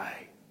why.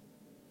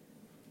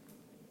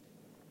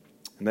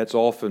 And that's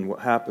often what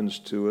happens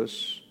to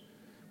us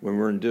when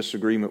we're in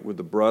disagreement with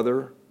a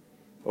brother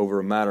over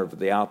a matter of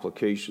the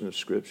application of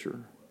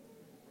Scripture.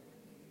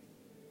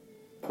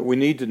 But we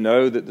need to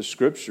know that the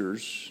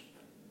Scriptures,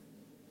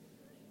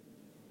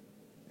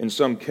 in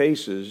some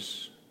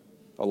cases,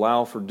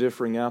 allow for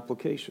differing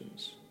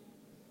applications.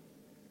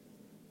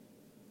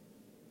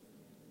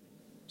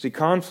 See,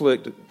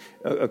 conflict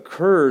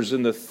occurs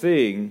in the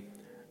thing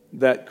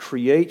that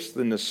creates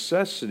the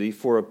necessity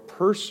for a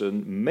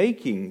person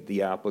making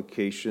the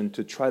application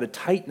to try to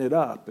tighten it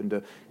up and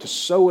to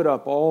sew it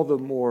up all the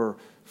more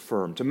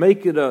firm, to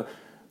make it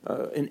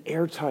an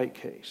airtight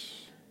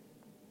case.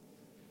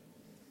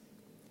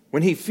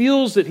 When he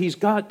feels that he's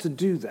got to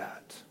do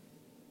that,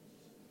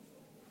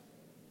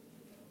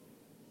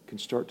 he can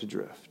start to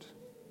drift.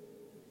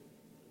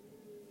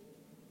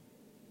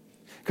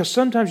 Because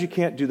sometimes you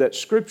can't do that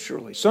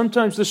scripturally.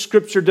 Sometimes the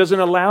Scripture doesn't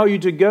allow you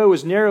to go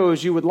as narrow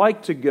as you would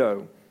like to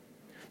go.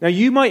 Now,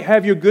 you might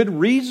have your good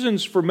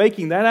reasons for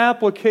making that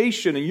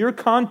application in your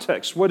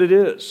context what it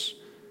is.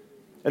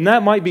 And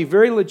that might be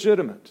very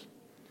legitimate.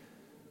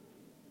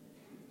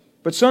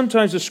 But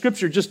sometimes the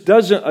Scripture just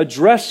doesn't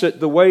address it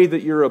the way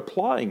that you're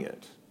applying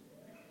it.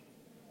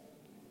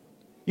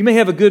 You may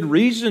have a good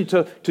reason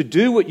to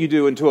do what you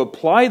do and to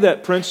apply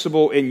that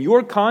principle in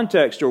your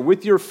context or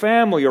with your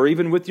family or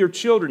even with your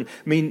children.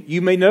 I mean,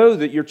 you may know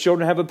that your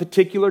children have a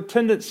particular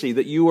tendency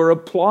that you are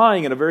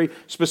applying in a very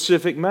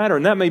specific manner,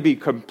 and that may be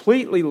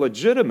completely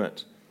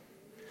legitimate.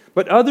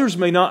 But others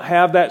may not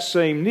have that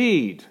same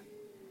need.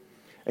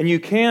 And you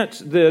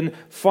can't then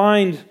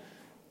find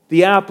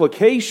the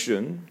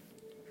application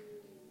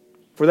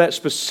for that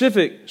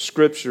specific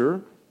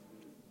Scripture.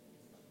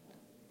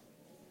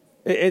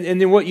 And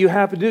then what you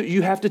have to do,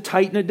 you have to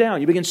tighten it down.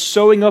 You begin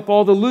sewing up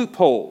all the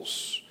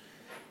loopholes.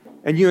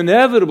 And you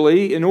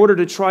inevitably, in order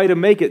to try to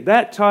make it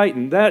that tight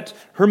and that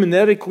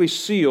hermeneutically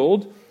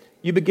sealed,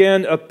 you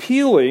begin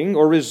appealing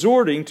or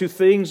resorting to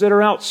things that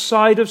are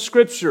outside of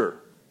Scripture.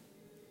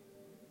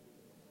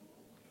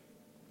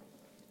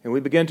 And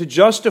we begin to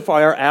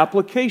justify our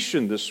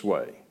application this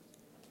way.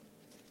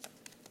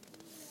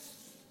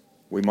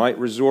 We might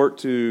resort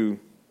to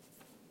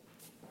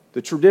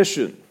the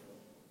tradition,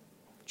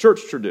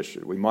 church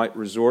tradition. We might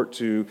resort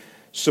to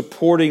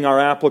supporting our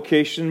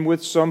application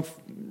with some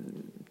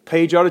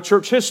page out of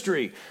church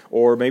history,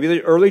 or maybe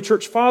the early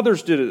church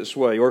fathers did it this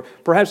way, or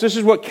perhaps this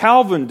is what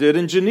Calvin did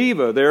in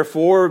Geneva,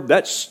 therefore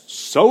that's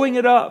sewing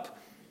it up.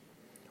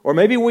 Or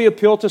maybe we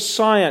appeal to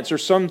science or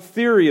some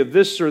theory of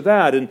this or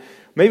that, and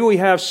maybe we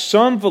have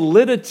some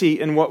validity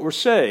in what we're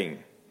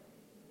saying.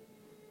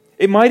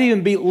 It might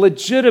even be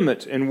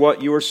legitimate in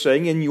what you are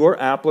saying in your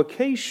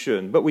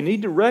application, but we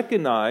need to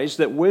recognize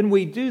that when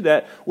we do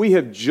that, we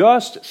have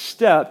just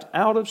stepped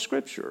out of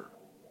Scripture.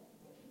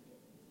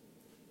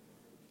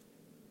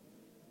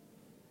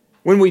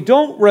 When we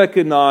don't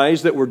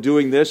recognize that we're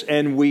doing this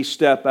and we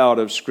step out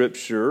of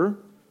Scripture,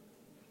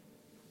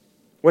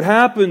 what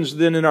happens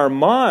then in our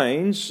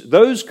minds,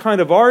 those kind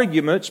of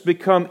arguments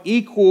become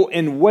equal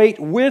in weight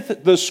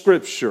with the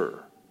Scripture.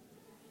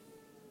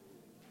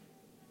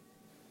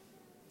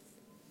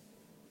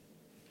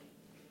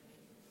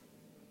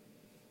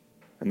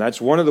 And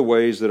that's one of the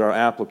ways that our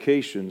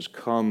applications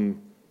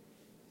come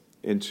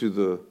into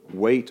the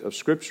weight of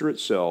Scripture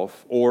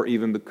itself, or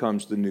even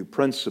becomes the new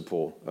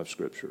principle of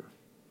Scripture.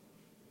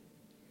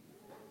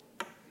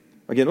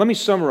 Again, let me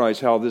summarize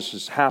how this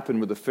has happened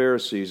with the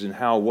Pharisees and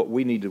how what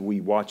we need to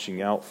be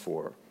watching out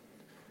for.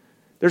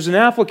 There's an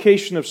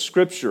application of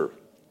Scripture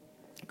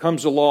that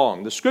comes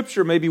along. The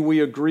Scripture maybe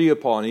we agree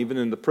upon, even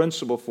in the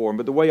principle form,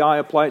 but the way I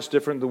apply it's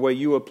different than the way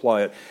you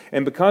apply it.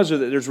 And because of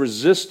that, there's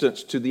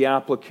resistance to the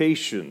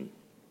application.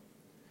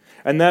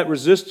 And that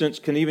resistance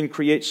can even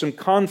create some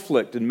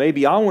conflict. And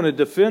maybe I want to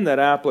defend that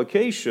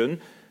application.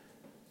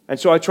 And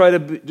so I try to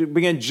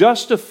begin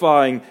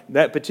justifying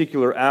that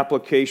particular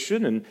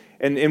application.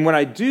 And when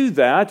I do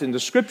that, and the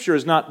Scripture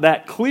is not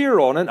that clear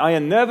on it, I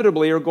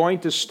inevitably are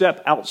going to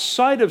step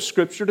outside of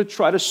Scripture to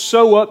try to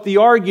sew up the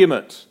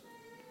argument,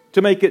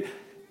 to make it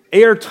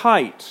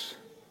airtight.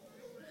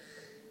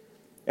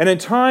 And in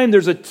time,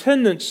 there's a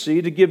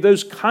tendency to give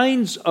those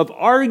kinds of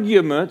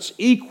arguments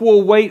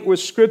equal weight with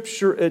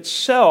Scripture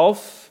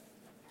itself.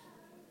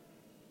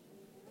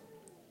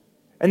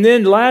 And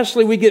then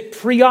lastly, we get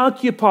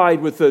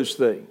preoccupied with those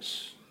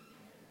things.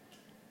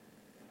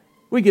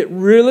 We get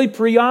really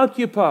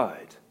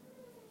preoccupied.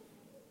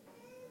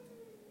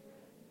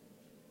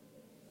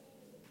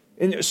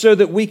 And so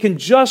that we can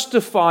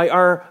justify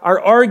our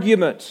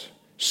argument,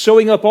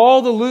 sewing up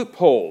all the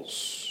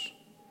loopholes.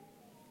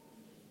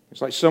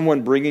 It's like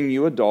someone bringing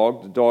you a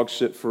dog. The dog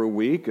sit for a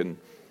week, and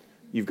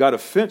you've got a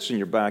fence in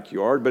your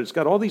backyard, but it's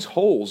got all these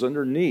holes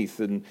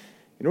underneath. And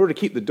in order to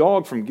keep the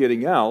dog from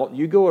getting out,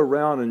 you go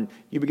around and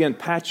you begin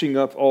patching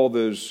up all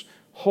those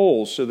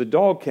holes so the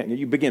dog can't.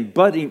 You begin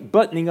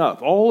buttoning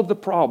up all of the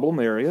problem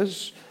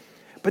areas,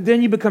 but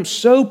then you become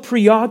so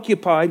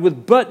preoccupied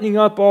with buttoning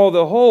up all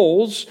the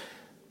holes,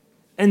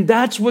 and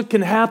that's what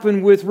can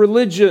happen with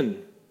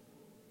religion.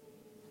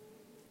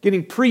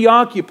 Getting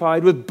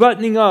preoccupied with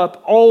buttoning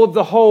up all of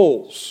the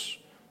holes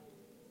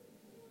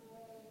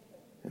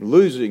and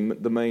losing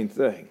the main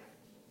thing.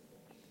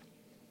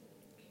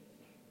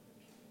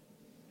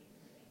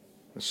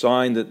 A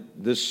sign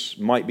that this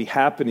might be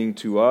happening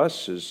to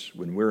us is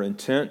when we're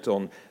intent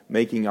on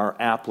making our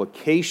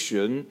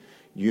application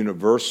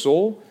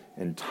universal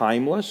and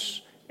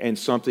timeless and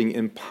something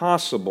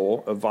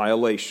impossible of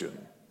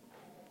violation.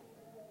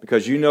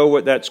 Because you know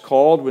what that's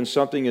called when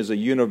something is a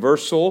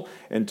universal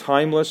and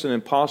timeless and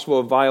impossible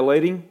of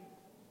violating?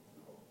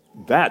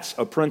 That's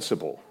a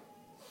principle.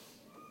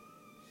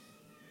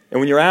 And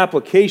when your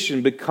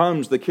application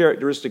becomes the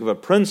characteristic of a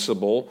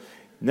principle,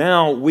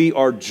 now we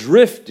are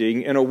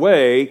drifting in a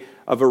way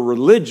of a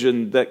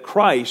religion that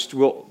Christ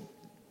will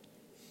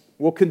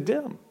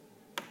condemn.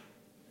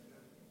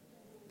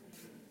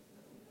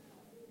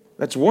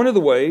 That's one of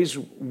the ways,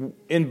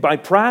 by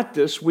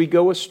practice, we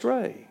go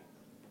astray.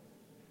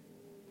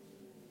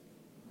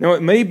 Now,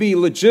 it may be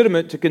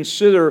legitimate to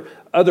consider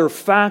other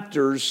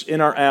factors in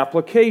our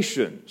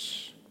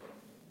applications,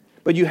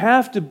 but you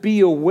have to be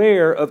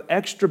aware of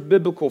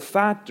extra-biblical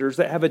factors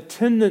that have a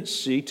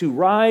tendency to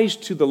rise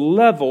to the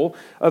level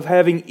of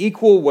having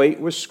equal weight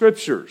with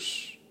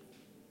Scriptures.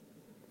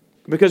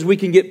 Because we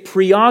can get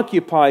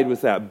preoccupied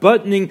with that,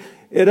 buttoning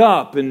it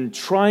up and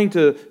trying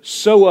to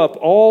sew up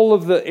all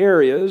of the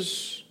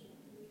areas.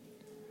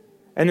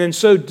 And in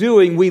so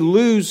doing, we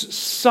lose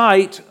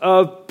sight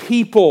of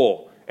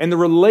people and the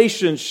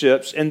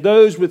relationships and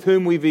those with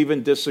whom we've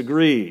even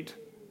disagreed.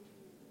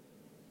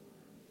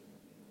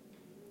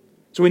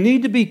 So we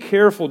need to be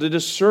careful to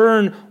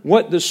discern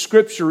what the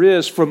Scripture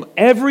is from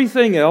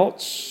everything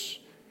else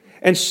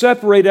and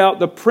separate out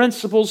the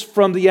principles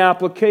from the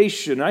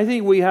application. I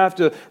think we have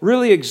to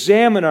really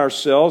examine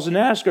ourselves and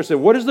ask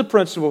ourselves, what is the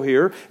principle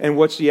here and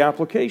what's the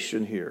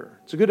application here?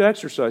 It's a good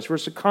exercise for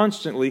us to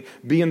constantly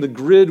be in the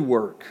grid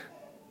work.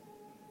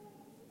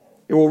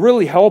 It will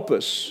really help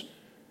us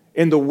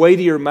in the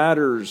weightier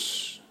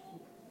matters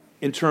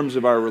in terms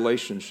of our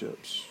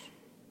relationships.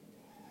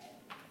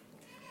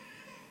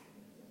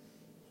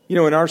 You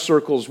know, in our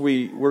circles,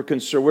 we're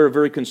a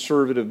very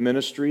conservative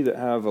ministry that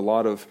have a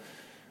lot of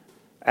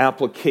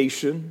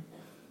application.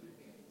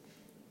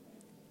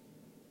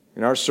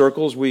 In our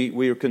circles,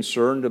 we are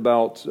concerned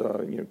about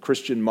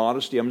Christian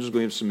modesty. I'm just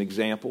going to give some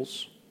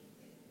examples.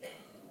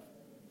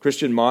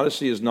 Christian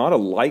modesty is not a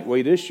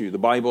lightweight issue. The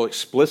Bible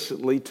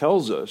explicitly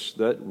tells us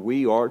that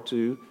we are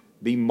to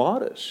be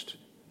modest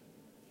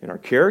in our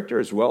character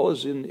as well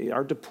as in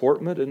our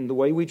deportment and the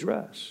way we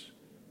dress.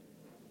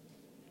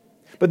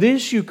 But the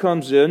issue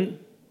comes in,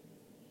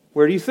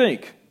 where do you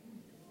think?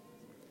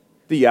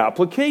 The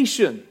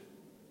application.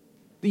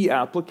 The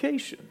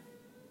application.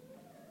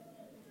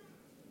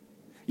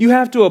 You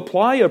have to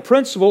apply a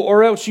principle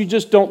or else you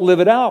just don't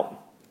live it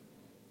out.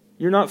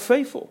 You're not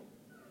faithful.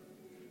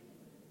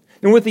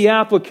 And with the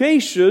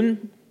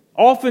application,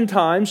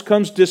 oftentimes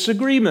comes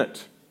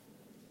disagreement,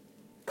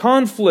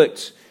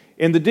 conflict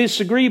in the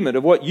disagreement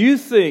of what you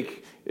think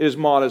is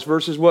modest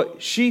versus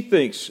what she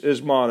thinks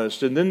is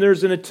modest. And then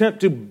there's an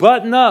attempt to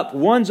button up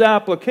one's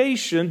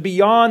application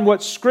beyond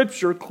what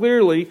Scripture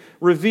clearly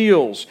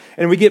reveals.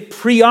 And we get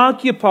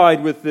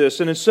preoccupied with this,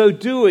 and in so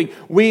doing,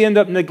 we end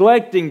up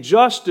neglecting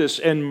justice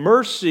and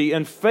mercy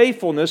and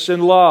faithfulness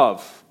and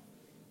love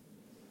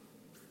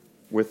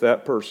with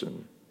that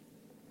person.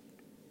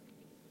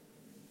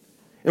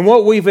 And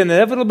what we've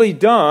inevitably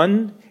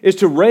done is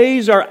to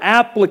raise our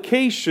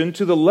application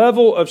to the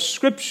level of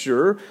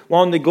Scripture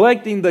while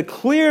neglecting the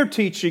clear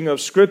teaching of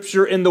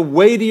Scripture in the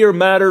weightier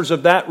matters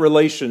of that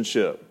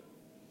relationship.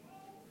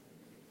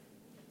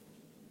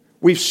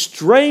 We've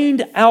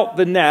strained out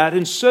the gnat,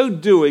 in so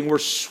doing, we're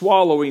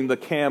swallowing the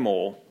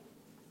camel,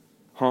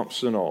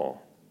 humps and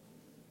all.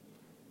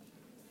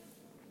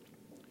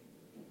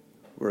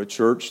 We're a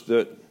church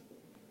that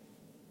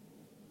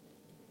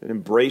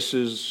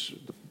embraces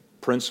the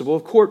principle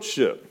of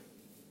courtship.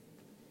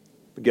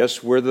 But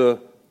guess where the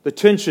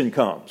tension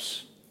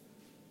comes?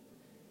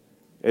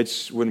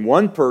 It's when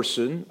one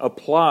person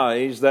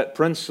applies that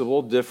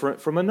principle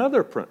different from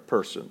another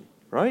person,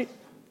 right?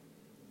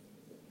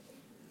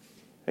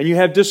 And you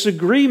have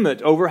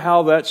disagreement over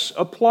how that's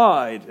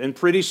applied. And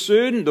pretty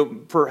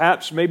soon,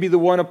 perhaps maybe the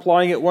one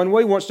applying it one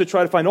way wants to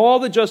try to find all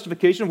the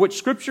justification, which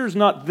Scripture is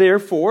not there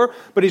for,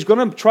 but he's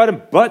going to try to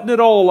button it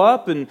all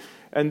up.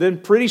 And then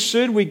pretty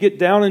soon we get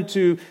down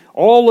into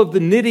all of the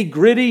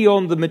nitty-gritty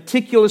on the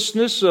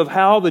meticulousness of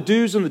how the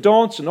do's and the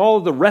don'ts and all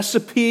of the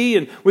recipe.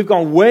 And we've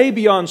gone way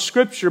beyond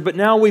Scripture, but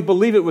now we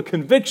believe it with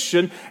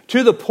conviction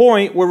to the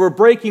point where we're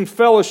breaking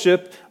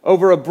fellowship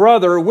over a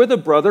brother with a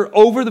brother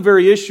over the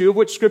very issue of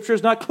which Scripture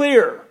is not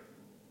clear.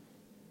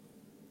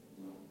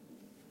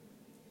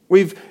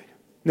 We've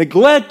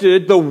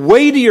neglected the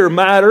weightier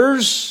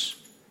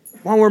matters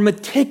while we're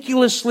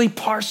meticulously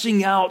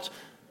parsing out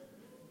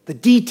the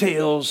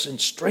details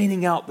and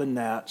straining out the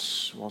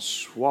gnats while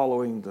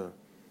swallowing the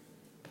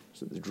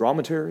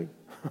dromedary?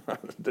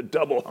 The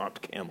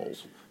double-humped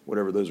camels,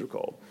 whatever those are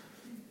called.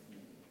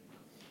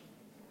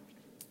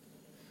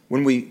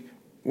 When we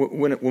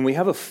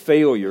have a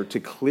failure to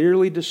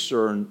clearly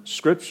discern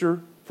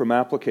Scripture from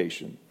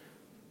application,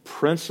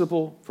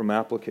 principle from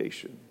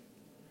application,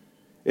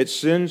 it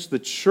sends the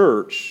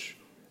church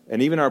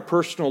and even our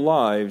personal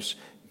lives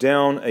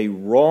down a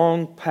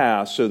wrong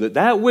path so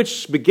that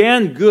which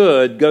began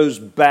good goes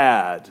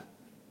bad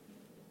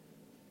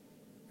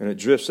and it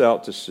drifts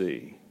out to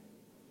sea.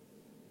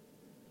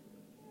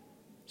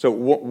 So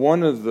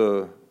one of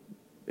the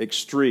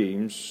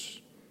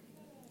extremes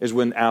is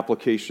when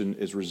application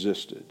is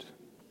resisted.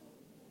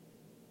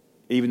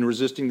 Even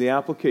resisting the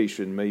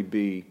application may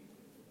be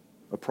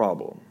a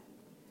problem.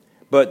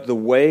 But the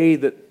way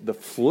that the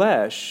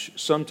flesh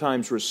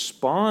sometimes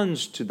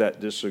responds to that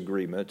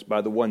disagreement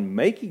by the one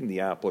making the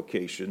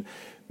application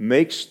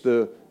makes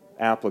the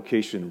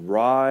application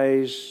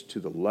rise to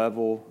the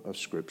level of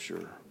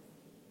Scripture.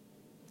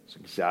 It's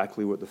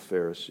exactly what the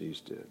Pharisees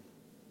did.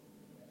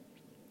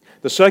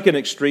 The second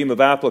extreme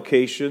of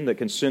application that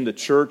can send a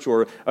church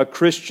or a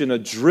Christian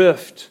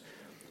adrift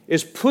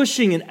is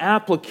pushing an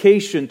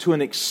application to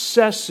an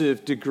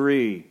excessive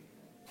degree.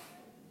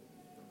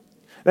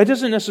 That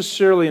doesn't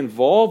necessarily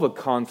involve a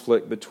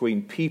conflict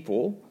between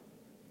people,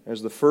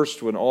 as the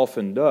first one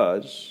often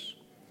does.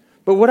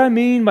 But what I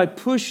mean by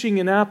pushing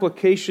an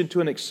application to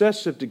an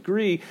excessive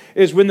degree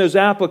is when those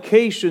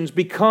applications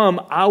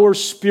become our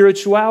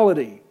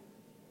spirituality.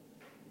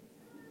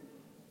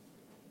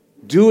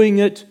 Doing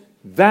it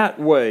that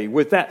way,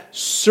 with that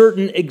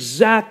certain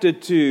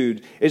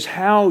exactitude, is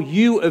how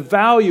you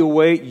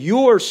evaluate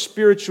your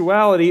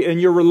spirituality and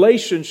your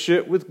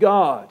relationship with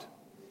God.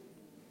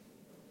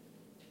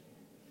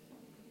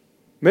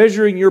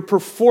 Measuring your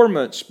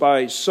performance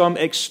by some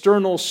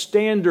external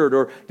standard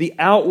or the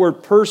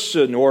outward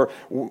person, or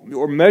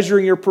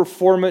measuring your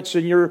performance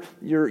and your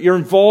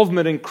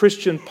involvement in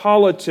Christian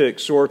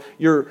politics, or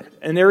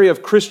an area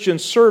of Christian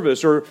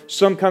service, or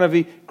some kind of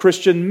a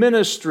Christian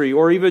ministry,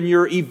 or even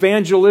your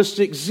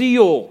evangelistic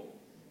zeal.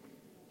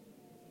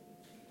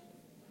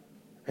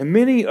 And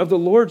many of the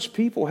Lord's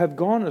people have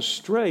gone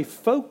astray,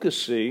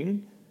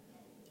 focusing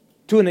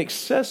to an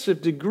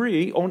excessive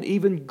degree on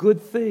even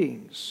good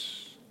things.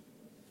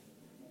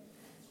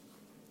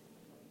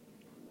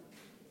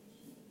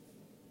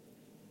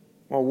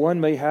 while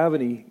one may have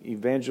an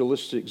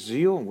evangelistic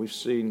zeal, and we've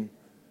seen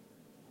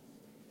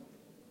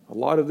a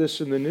lot of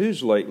this in the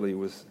news lately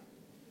with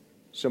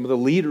some of the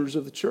leaders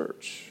of the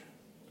church,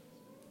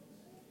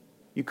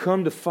 you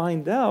come to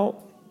find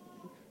out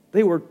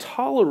they were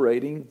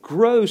tolerating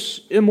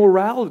gross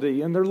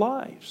immorality in their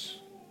lives.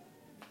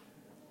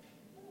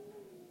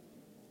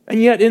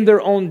 And yet in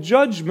their own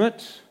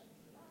judgment,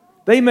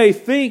 they may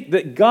think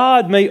that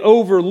God may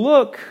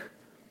overlook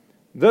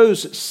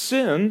those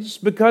sins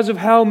because of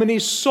how many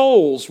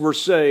souls were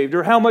saved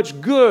or how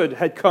much good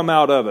had come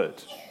out of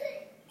it.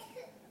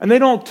 And they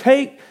don't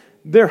take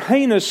their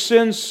heinous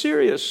sins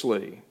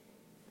seriously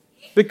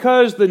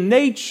because the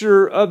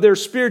nature of their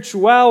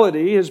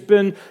spirituality has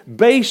been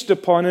based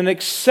upon an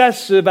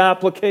excessive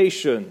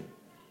application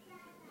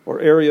or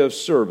area of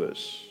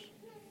service.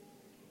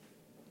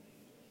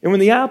 And when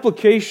the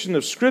application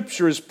of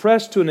Scripture is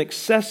pressed to an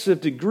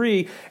excessive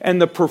degree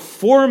and the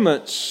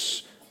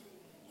performance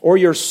or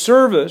your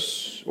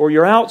service or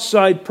your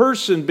outside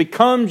person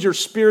becomes your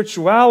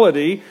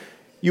spirituality,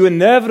 you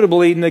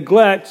inevitably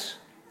neglect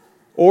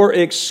or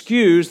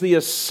excuse the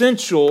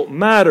essential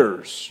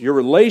matters, your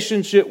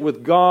relationship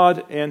with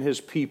God and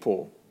His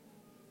people,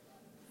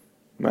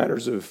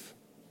 matters of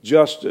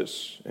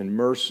justice and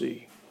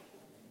mercy,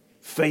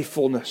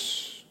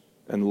 faithfulness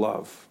and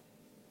love.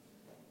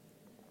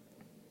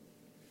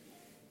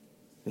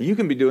 And you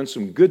can be doing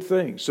some good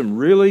things, some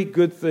really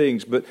good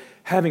things, but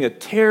having a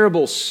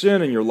terrible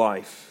sin in your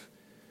life.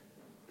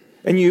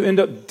 And you end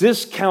up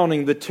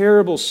discounting the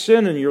terrible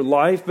sin in your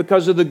life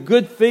because of the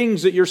good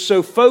things that you're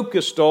so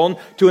focused on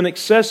to an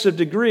excessive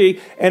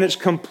degree, and it's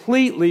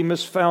completely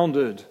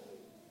misfounded.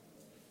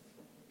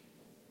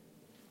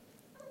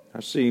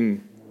 I've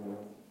seen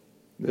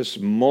this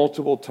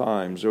multiple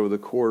times over the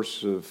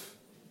course of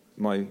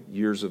my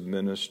years of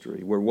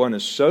ministry, where one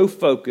is so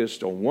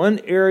focused on one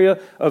area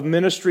of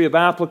ministry of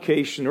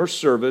application or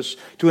service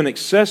to an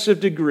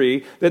excessive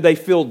degree that they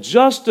feel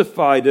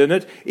justified in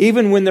it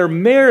even when their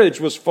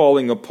marriage was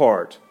falling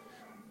apart.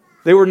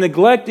 They were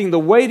neglecting the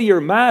weightier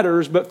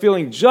matters but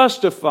feeling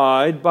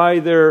justified by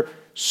their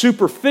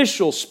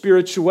superficial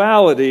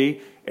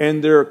spirituality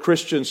and their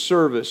Christian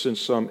service in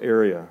some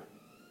area.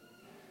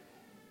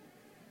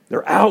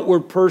 Their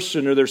outward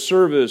person or their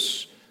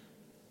service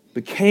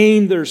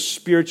became their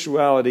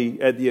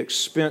spirituality at the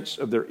expense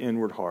of their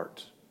inward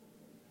heart.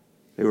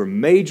 They were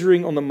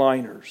majoring on the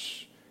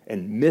minors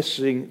and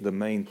missing the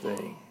main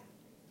thing.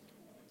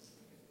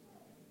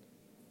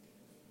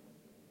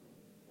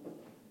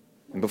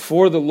 And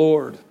before the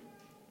Lord,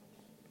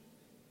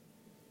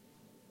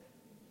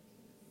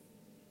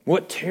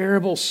 what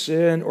terrible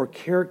sin or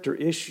character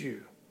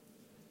issue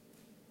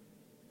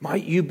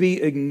might you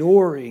be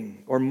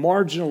ignoring or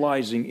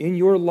marginalizing in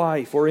your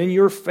life or in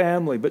your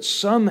family, but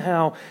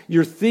somehow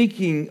you're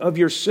thinking of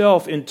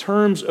yourself in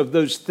terms of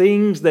those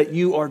things that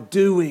you are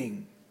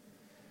doing?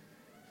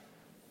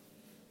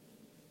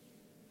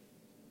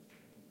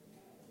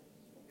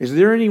 Is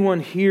there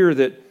anyone here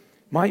that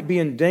might be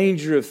in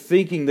danger of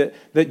thinking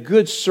that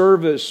good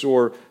service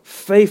or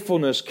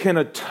faithfulness can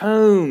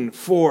atone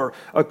for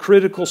a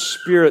critical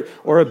spirit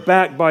or a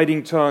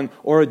backbiting tongue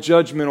or a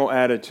judgmental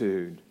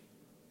attitude?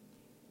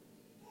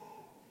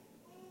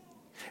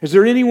 Is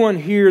there anyone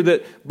here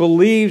that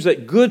believes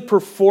that good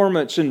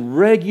performance and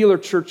regular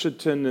church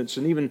attendance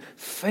and even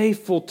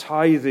faithful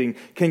tithing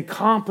can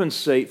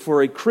compensate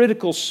for a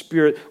critical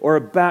spirit or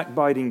a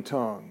backbiting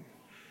tongue?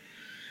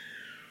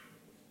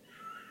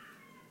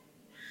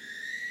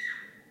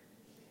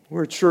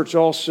 We're a church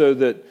also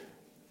that,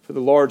 for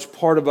the large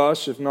part of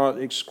us, if not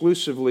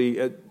exclusively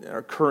at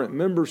our current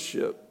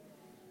membership,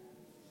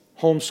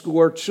 homeschool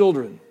our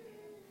children.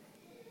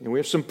 And we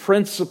have some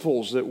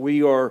principles that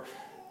we are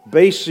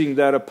basing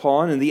that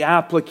upon, and the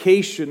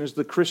application is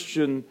the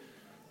Christian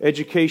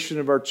education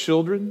of our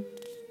children.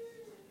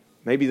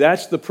 Maybe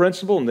that's the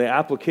principle, and the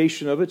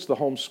application of it's the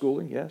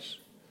homeschooling, yes.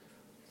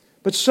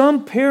 But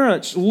some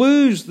parents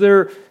lose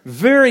their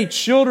very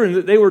children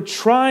that they were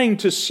trying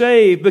to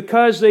save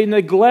because they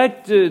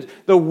neglected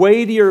the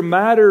weightier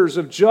matters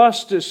of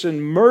justice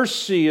and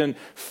mercy and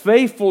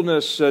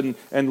faithfulness and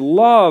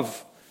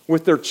love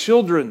with their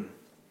children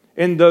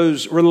in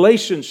those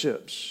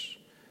relationships.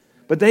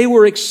 But they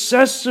were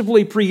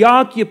excessively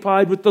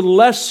preoccupied with the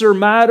lesser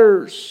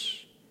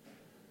matters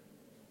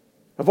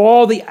of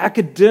all the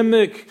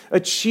academic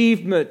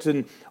achievement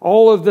and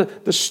all of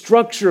the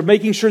structure of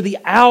making sure the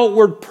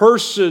outward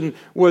person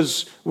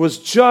was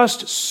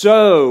just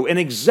so and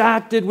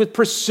exacted with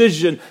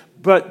precision,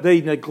 but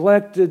they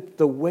neglected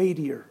the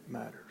weightier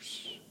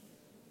matters,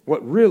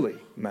 what really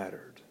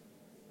mattered.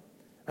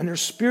 And their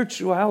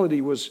spirituality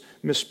was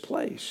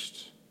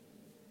misplaced.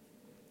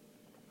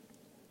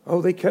 Oh,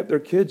 they kept their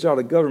kids out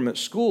of government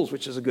schools,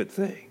 which is a good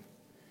thing,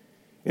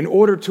 in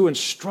order to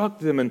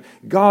instruct them in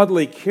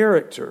godly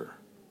character.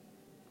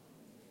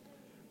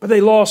 But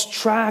they lost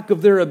track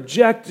of their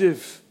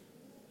objective,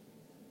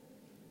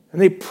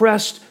 and they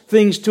pressed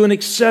things to an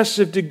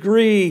excessive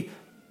degree,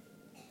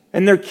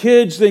 and their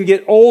kids then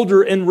get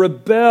older and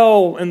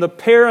rebel, and the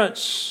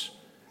parents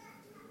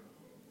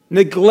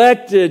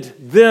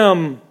neglected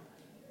them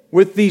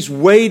with these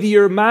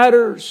weightier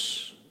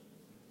matters.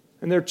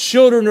 And their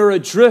children are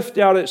adrift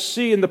out at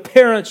sea, and the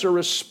parents are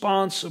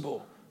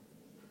responsible.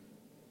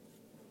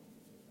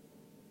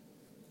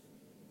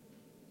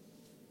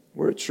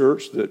 We're a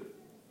church that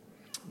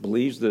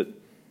believes that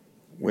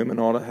women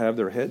ought to have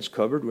their heads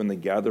covered when they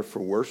gather for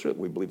worship.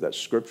 We believe that's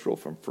scriptural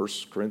from 1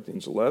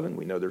 Corinthians 11.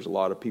 We know there's a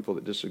lot of people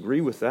that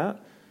disagree with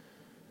that.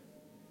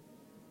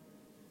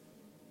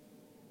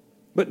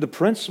 But the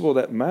principle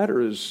that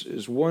matters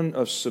is one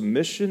of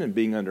submission and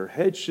being under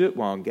headship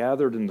while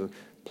gathered in the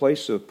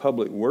place of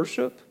public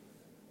worship.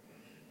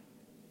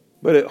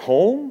 But at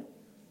home,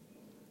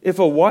 if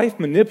a wife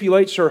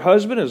manipulates her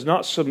husband, is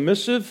not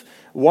submissive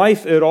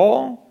wife at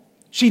all,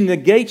 she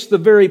negates the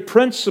very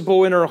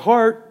principle in her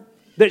heart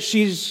that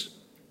she's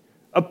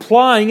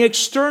applying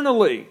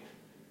externally.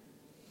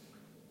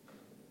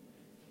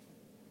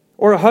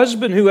 Or a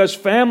husband who has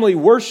family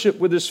worship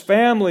with his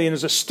family and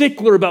is a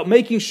stickler about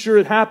making sure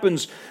it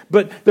happens,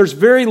 but there's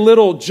very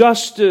little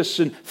justice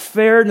and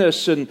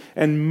fairness and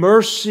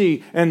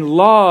mercy and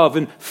love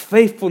and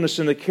faithfulness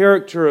in the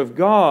character of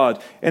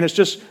God, and it's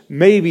just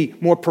maybe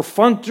more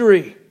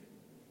perfunctory.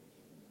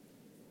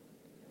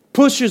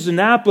 Pushes an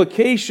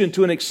application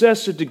to an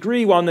excessive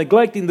degree while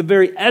neglecting the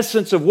very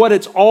essence of what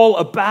it's all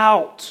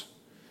about.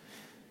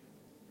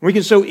 We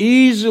can so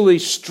easily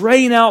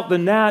strain out the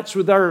gnats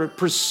with our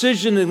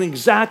precision and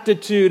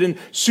exactitude and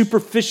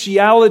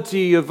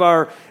superficiality of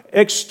our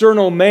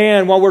external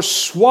man while we're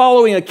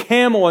swallowing a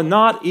camel and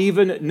not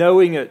even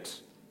knowing it.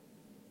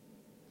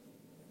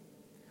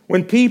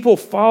 When people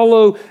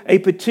follow a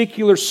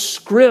particular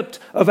script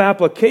of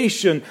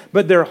application,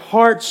 but their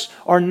hearts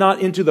are not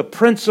into the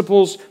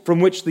principles from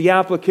which the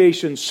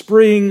application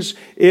springs,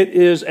 it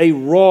is a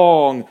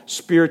wrong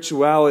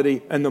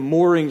spirituality, and the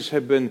moorings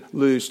have been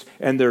loosed,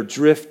 and they're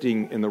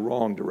drifting in the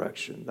wrong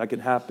direction. That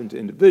can happen to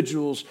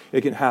individuals.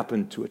 It can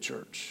happen to a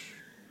church.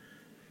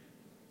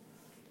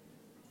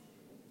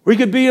 We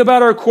could be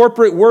about our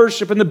corporate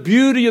worship and the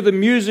beauty of the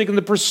music and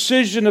the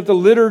precision of the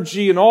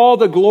liturgy and all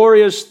the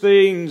glorious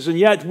things, and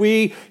yet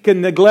we can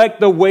neglect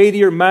the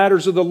weightier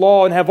matters of the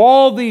law and have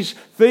all these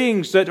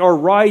things that are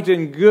right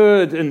and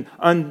good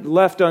and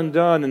left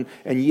undone,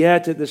 and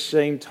yet at the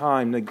same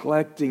time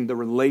neglecting the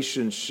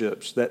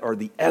relationships that are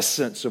the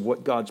essence of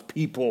what God's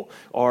people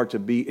are to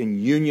be in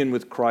union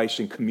with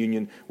Christ and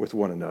communion with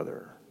one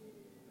another.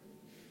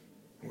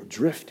 We're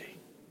drifting.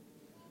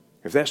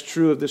 If that's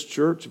true of this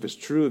church, if it's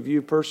true of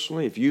you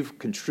personally, if you've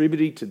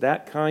contributed to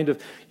that kind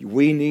of,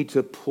 we need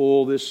to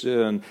pull this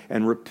in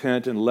and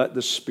repent and let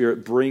the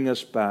Spirit bring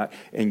us back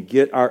and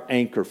get our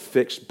anchor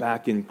fixed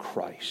back in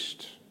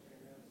Christ.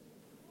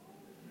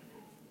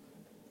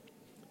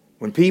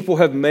 When people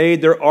have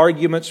made their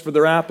arguments for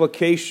their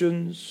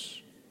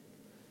applications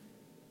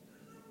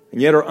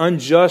and yet are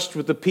unjust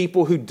with the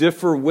people who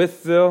differ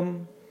with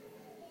them,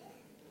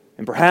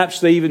 and perhaps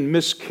they even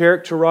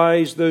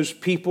mischaracterized those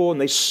people and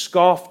they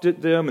scoffed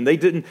at them and they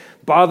didn't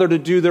bother to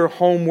do their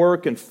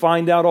homework and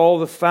find out all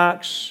the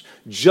facts.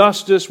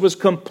 Justice was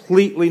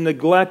completely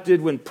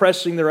neglected when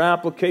pressing their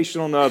application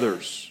on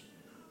others.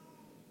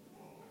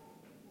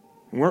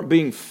 They weren't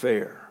being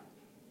fair.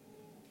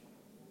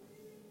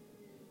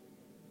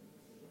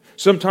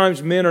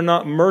 Sometimes men are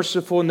not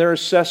merciful in their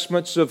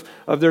assessments of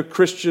their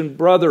Christian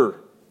brother.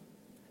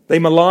 They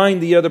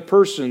malign the other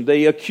person.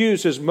 They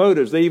accuse his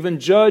motives. They even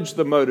judge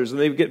the motives, and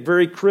they get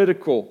very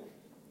critical.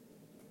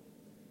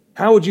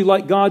 How would you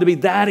like God to be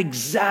that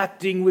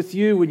exacting with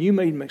you when you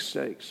made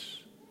mistakes?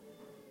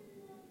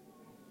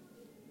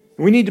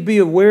 We need to be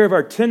aware of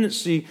our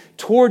tendency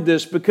toward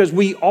this because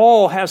we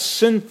all have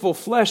sinful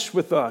flesh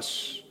with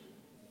us.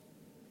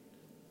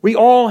 We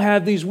all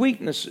have these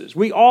weaknesses.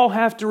 We all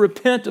have to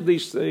repent of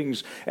these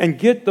things and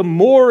get the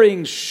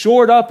moorings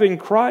shored up in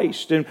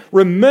Christ and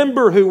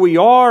remember who we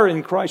are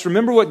in Christ.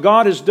 Remember what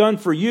God has done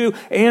for you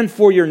and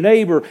for your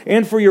neighbor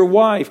and for your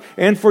wife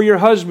and for your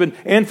husband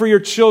and for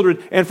your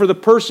children and for the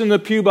person in the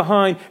pew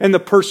behind and the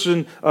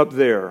person up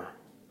there.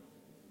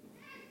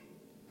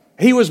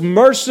 He was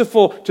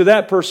merciful to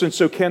that person,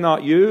 so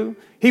cannot you?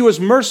 He was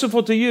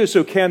merciful to you,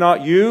 so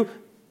cannot you?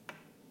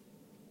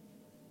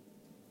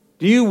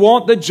 Do you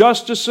want the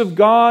justice of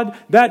God?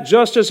 That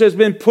justice has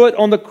been put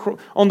on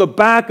the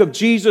back of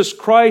Jesus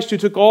Christ, who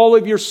took all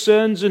of your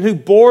sins and who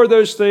bore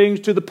those things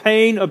to the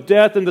pain of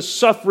death and the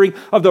suffering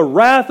of the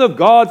wrath of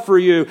God for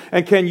you.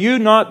 And can you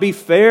not be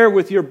fair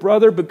with your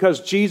brother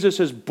because Jesus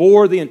has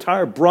bore the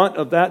entire brunt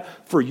of that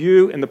for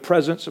you in the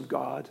presence of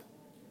God?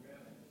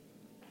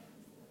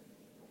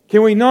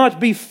 Can we not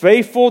be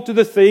faithful to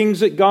the things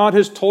that God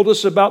has told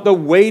us about, the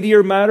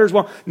weightier matters,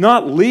 while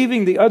not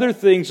leaving the other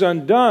things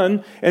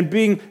undone and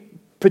being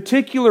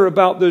particular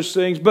about those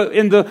things, but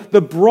in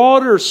the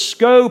broader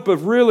scope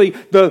of really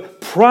the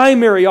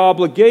primary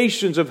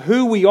obligations of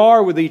who we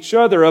are with each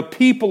other, a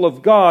people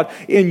of God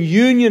in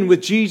union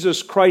with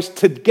Jesus Christ,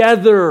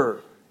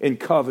 together in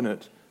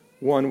covenant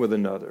one with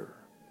another.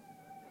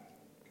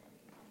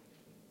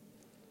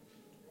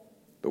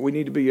 But we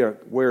need to be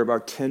aware of our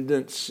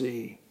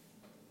tendency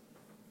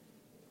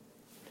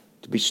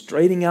to be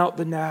straightening out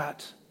the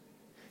gnat,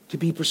 to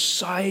be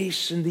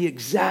precise in the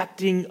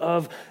exacting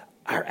of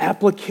our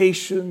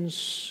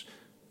applications,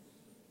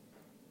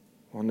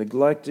 while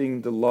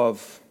neglecting the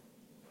love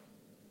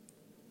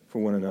for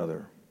one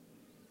another.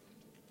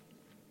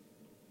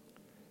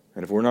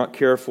 And if we're not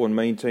careful in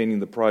maintaining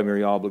the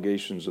primary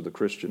obligations of the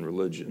Christian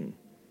religion,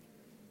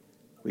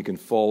 we can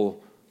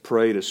fall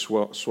prey to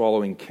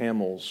swallowing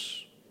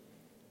camels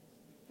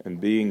and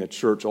being a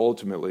church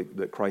ultimately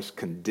that Christ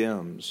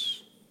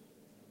condemns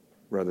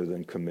rather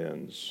than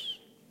commends.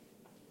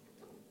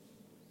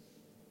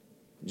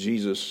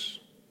 Jesus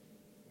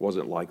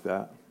wasn't like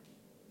that.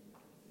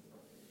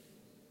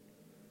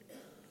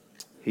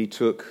 He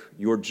took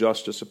your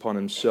justice upon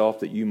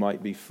himself that you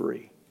might be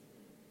free.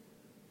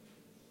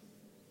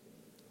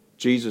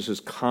 Jesus is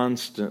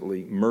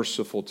constantly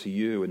merciful to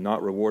you and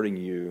not rewarding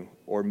you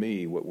or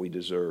me what we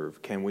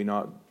deserve. Can we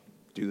not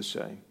do the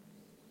same?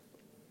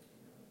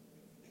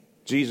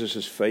 Jesus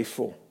is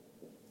faithful.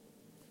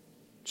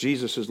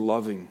 Jesus is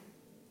loving.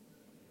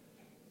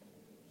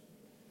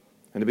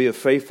 And to be a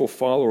faithful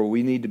follower,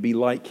 we need to be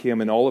like him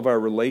in all of our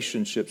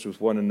relationships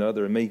with one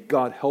another. And may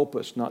God help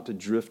us not to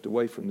drift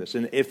away from this.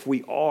 And if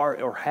we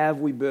are or have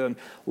we been,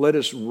 let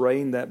us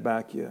rein that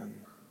back in.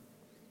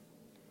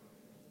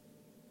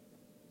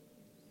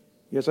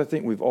 Yes, I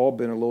think we've all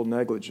been a little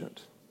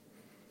negligent,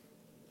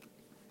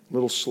 a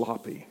little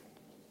sloppy,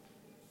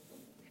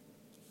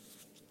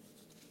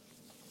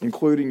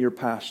 including your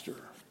pastor.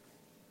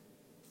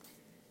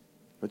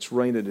 Let's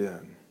rein it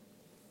in.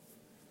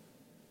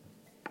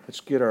 Let's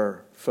get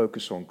our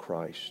focus on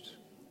Christ.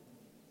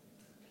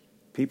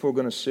 People are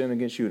going to sin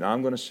against you, and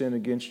I'm going to sin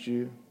against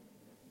you.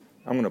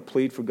 I'm going to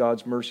plead for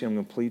God's mercy. I'm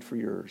going to plead for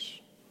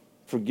yours.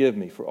 Forgive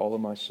me for all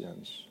of my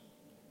sins.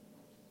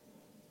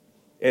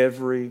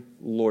 Every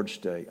Lord's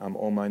Day, I'm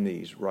on my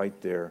knees right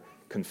there,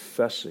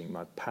 confessing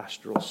my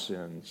pastoral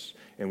sins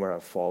and where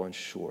I've fallen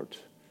short,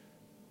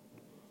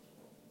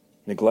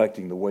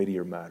 neglecting the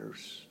weightier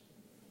matters,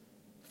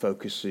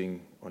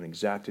 focusing on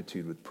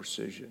exactitude with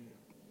precision.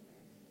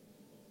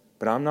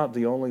 But I'm not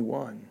the only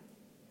one.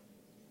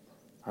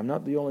 I'm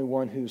not the only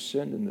one who's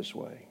sinned in this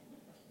way.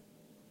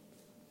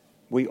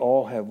 We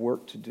all have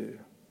work to do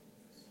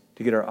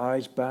to get our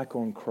eyes back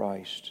on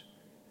Christ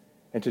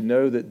and to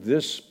know that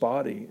this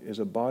body is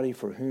a body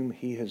for whom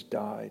he has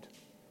died.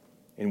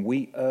 And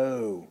we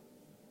owe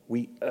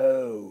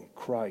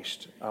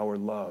Christ our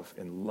love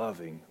in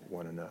loving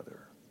one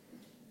another.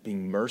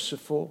 Being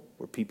merciful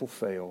where people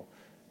fail,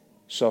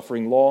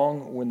 suffering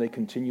long when they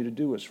continue to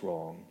do us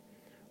wrong,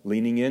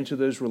 leaning into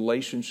those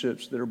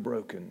relationships that are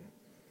broken,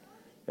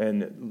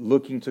 and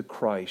looking to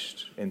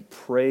Christ and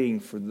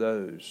praying for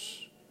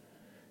those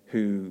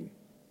who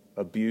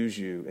abuse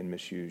you and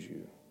misuse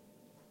you.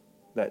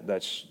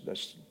 That's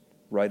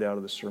right out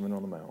of the Sermon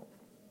on the Mount.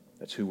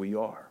 That's who we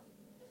are.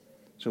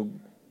 So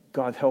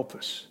God help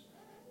us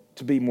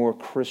to be more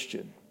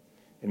Christian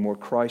and more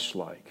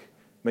Christ-like.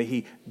 May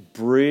he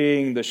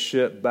bring the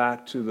ship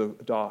back to the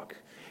dock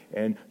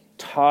and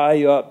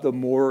tie up the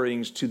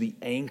moorings to the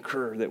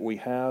anchor that we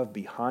have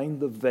behind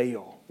the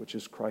veil, which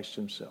is Christ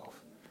himself,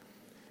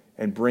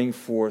 and bring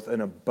forth an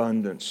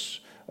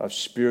abundance of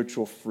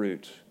spiritual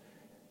fruit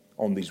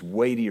on these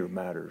weightier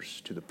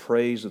matters to the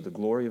praise of the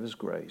glory of his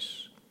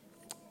grace,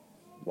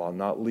 while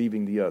not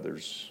leaving the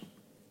others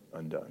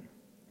undone.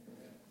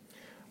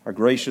 Our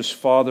gracious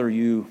Father,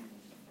 you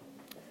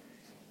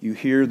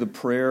hear the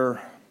prayer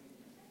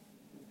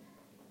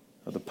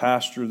of the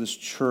pastor of this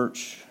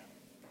church,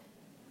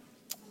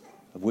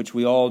 of which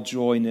we all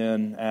join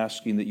in,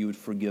 asking that you would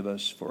forgive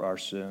us for our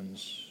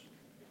sins,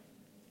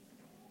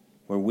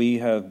 where we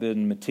have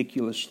been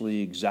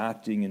meticulously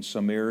exacting in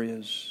some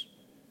areas,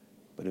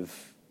 but have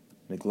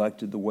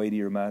neglected the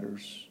weightier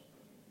matters.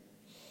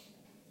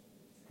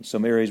 In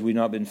some areas we've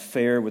not been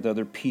fair with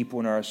other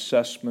people in our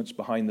assessments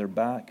behind their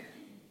back.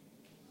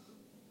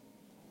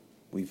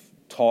 We've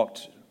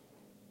talked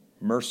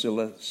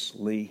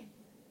mercilessly.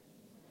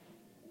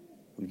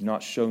 We've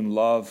not shown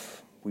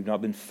love. We've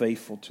not been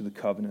faithful to the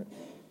covenant.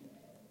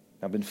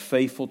 Not been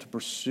faithful to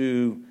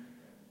pursue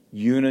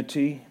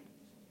unity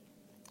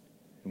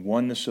and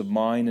oneness of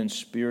mind and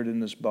spirit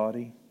in this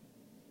body.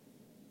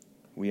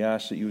 We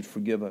ask that you would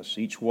forgive us,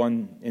 each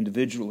one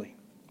individually,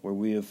 where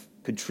we have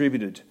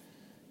contributed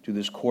to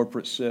this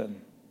corporate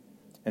sin.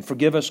 And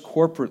forgive us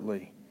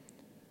corporately.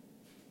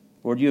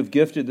 Lord, you have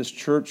gifted this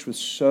church with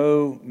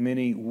so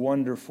many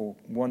wonderful,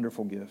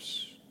 wonderful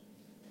gifts.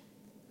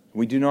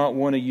 We do not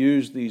want to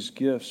use these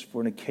gifts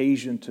for an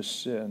occasion to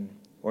sin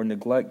or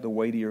neglect the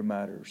weightier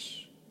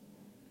matters.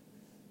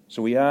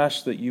 So we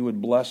ask that you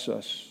would bless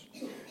us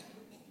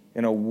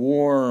in a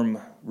warm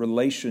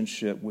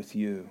relationship with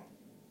you.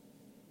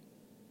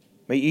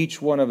 May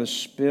each one of us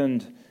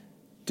spend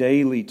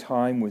daily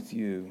time with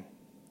you,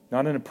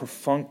 not in a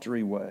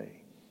perfunctory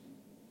way,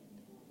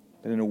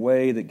 but in a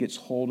way that gets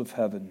hold of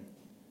heaven,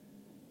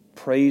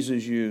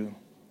 praises you,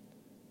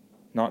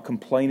 not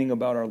complaining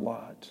about our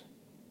lot,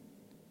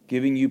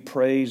 giving you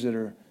praise that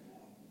are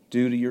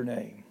due to your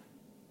name,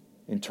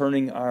 and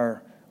turning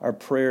our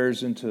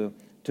prayers into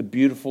to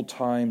beautiful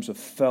times of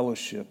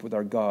fellowship with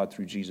our God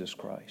through Jesus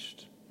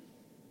Christ.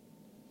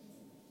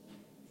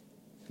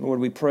 Lord,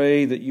 we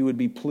pray that you would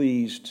be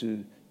pleased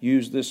to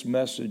use this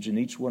message in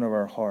each one of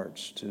our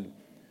hearts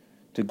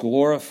to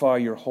glorify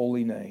your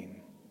holy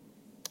name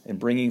and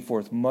bringing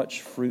forth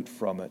much fruit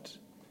from it,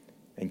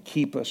 and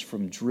keep us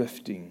from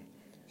drifting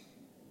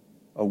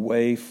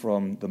away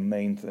from the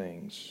main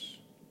things.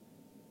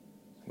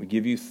 We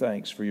give you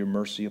thanks for your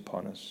mercy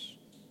upon us,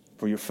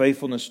 for your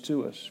faithfulness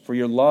to us, for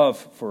your love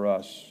for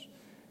us,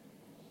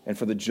 and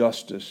for the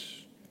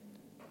justice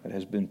that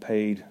has been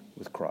paid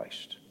with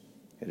Christ.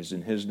 It is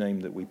in his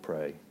name that we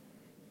pray.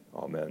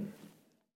 Amen.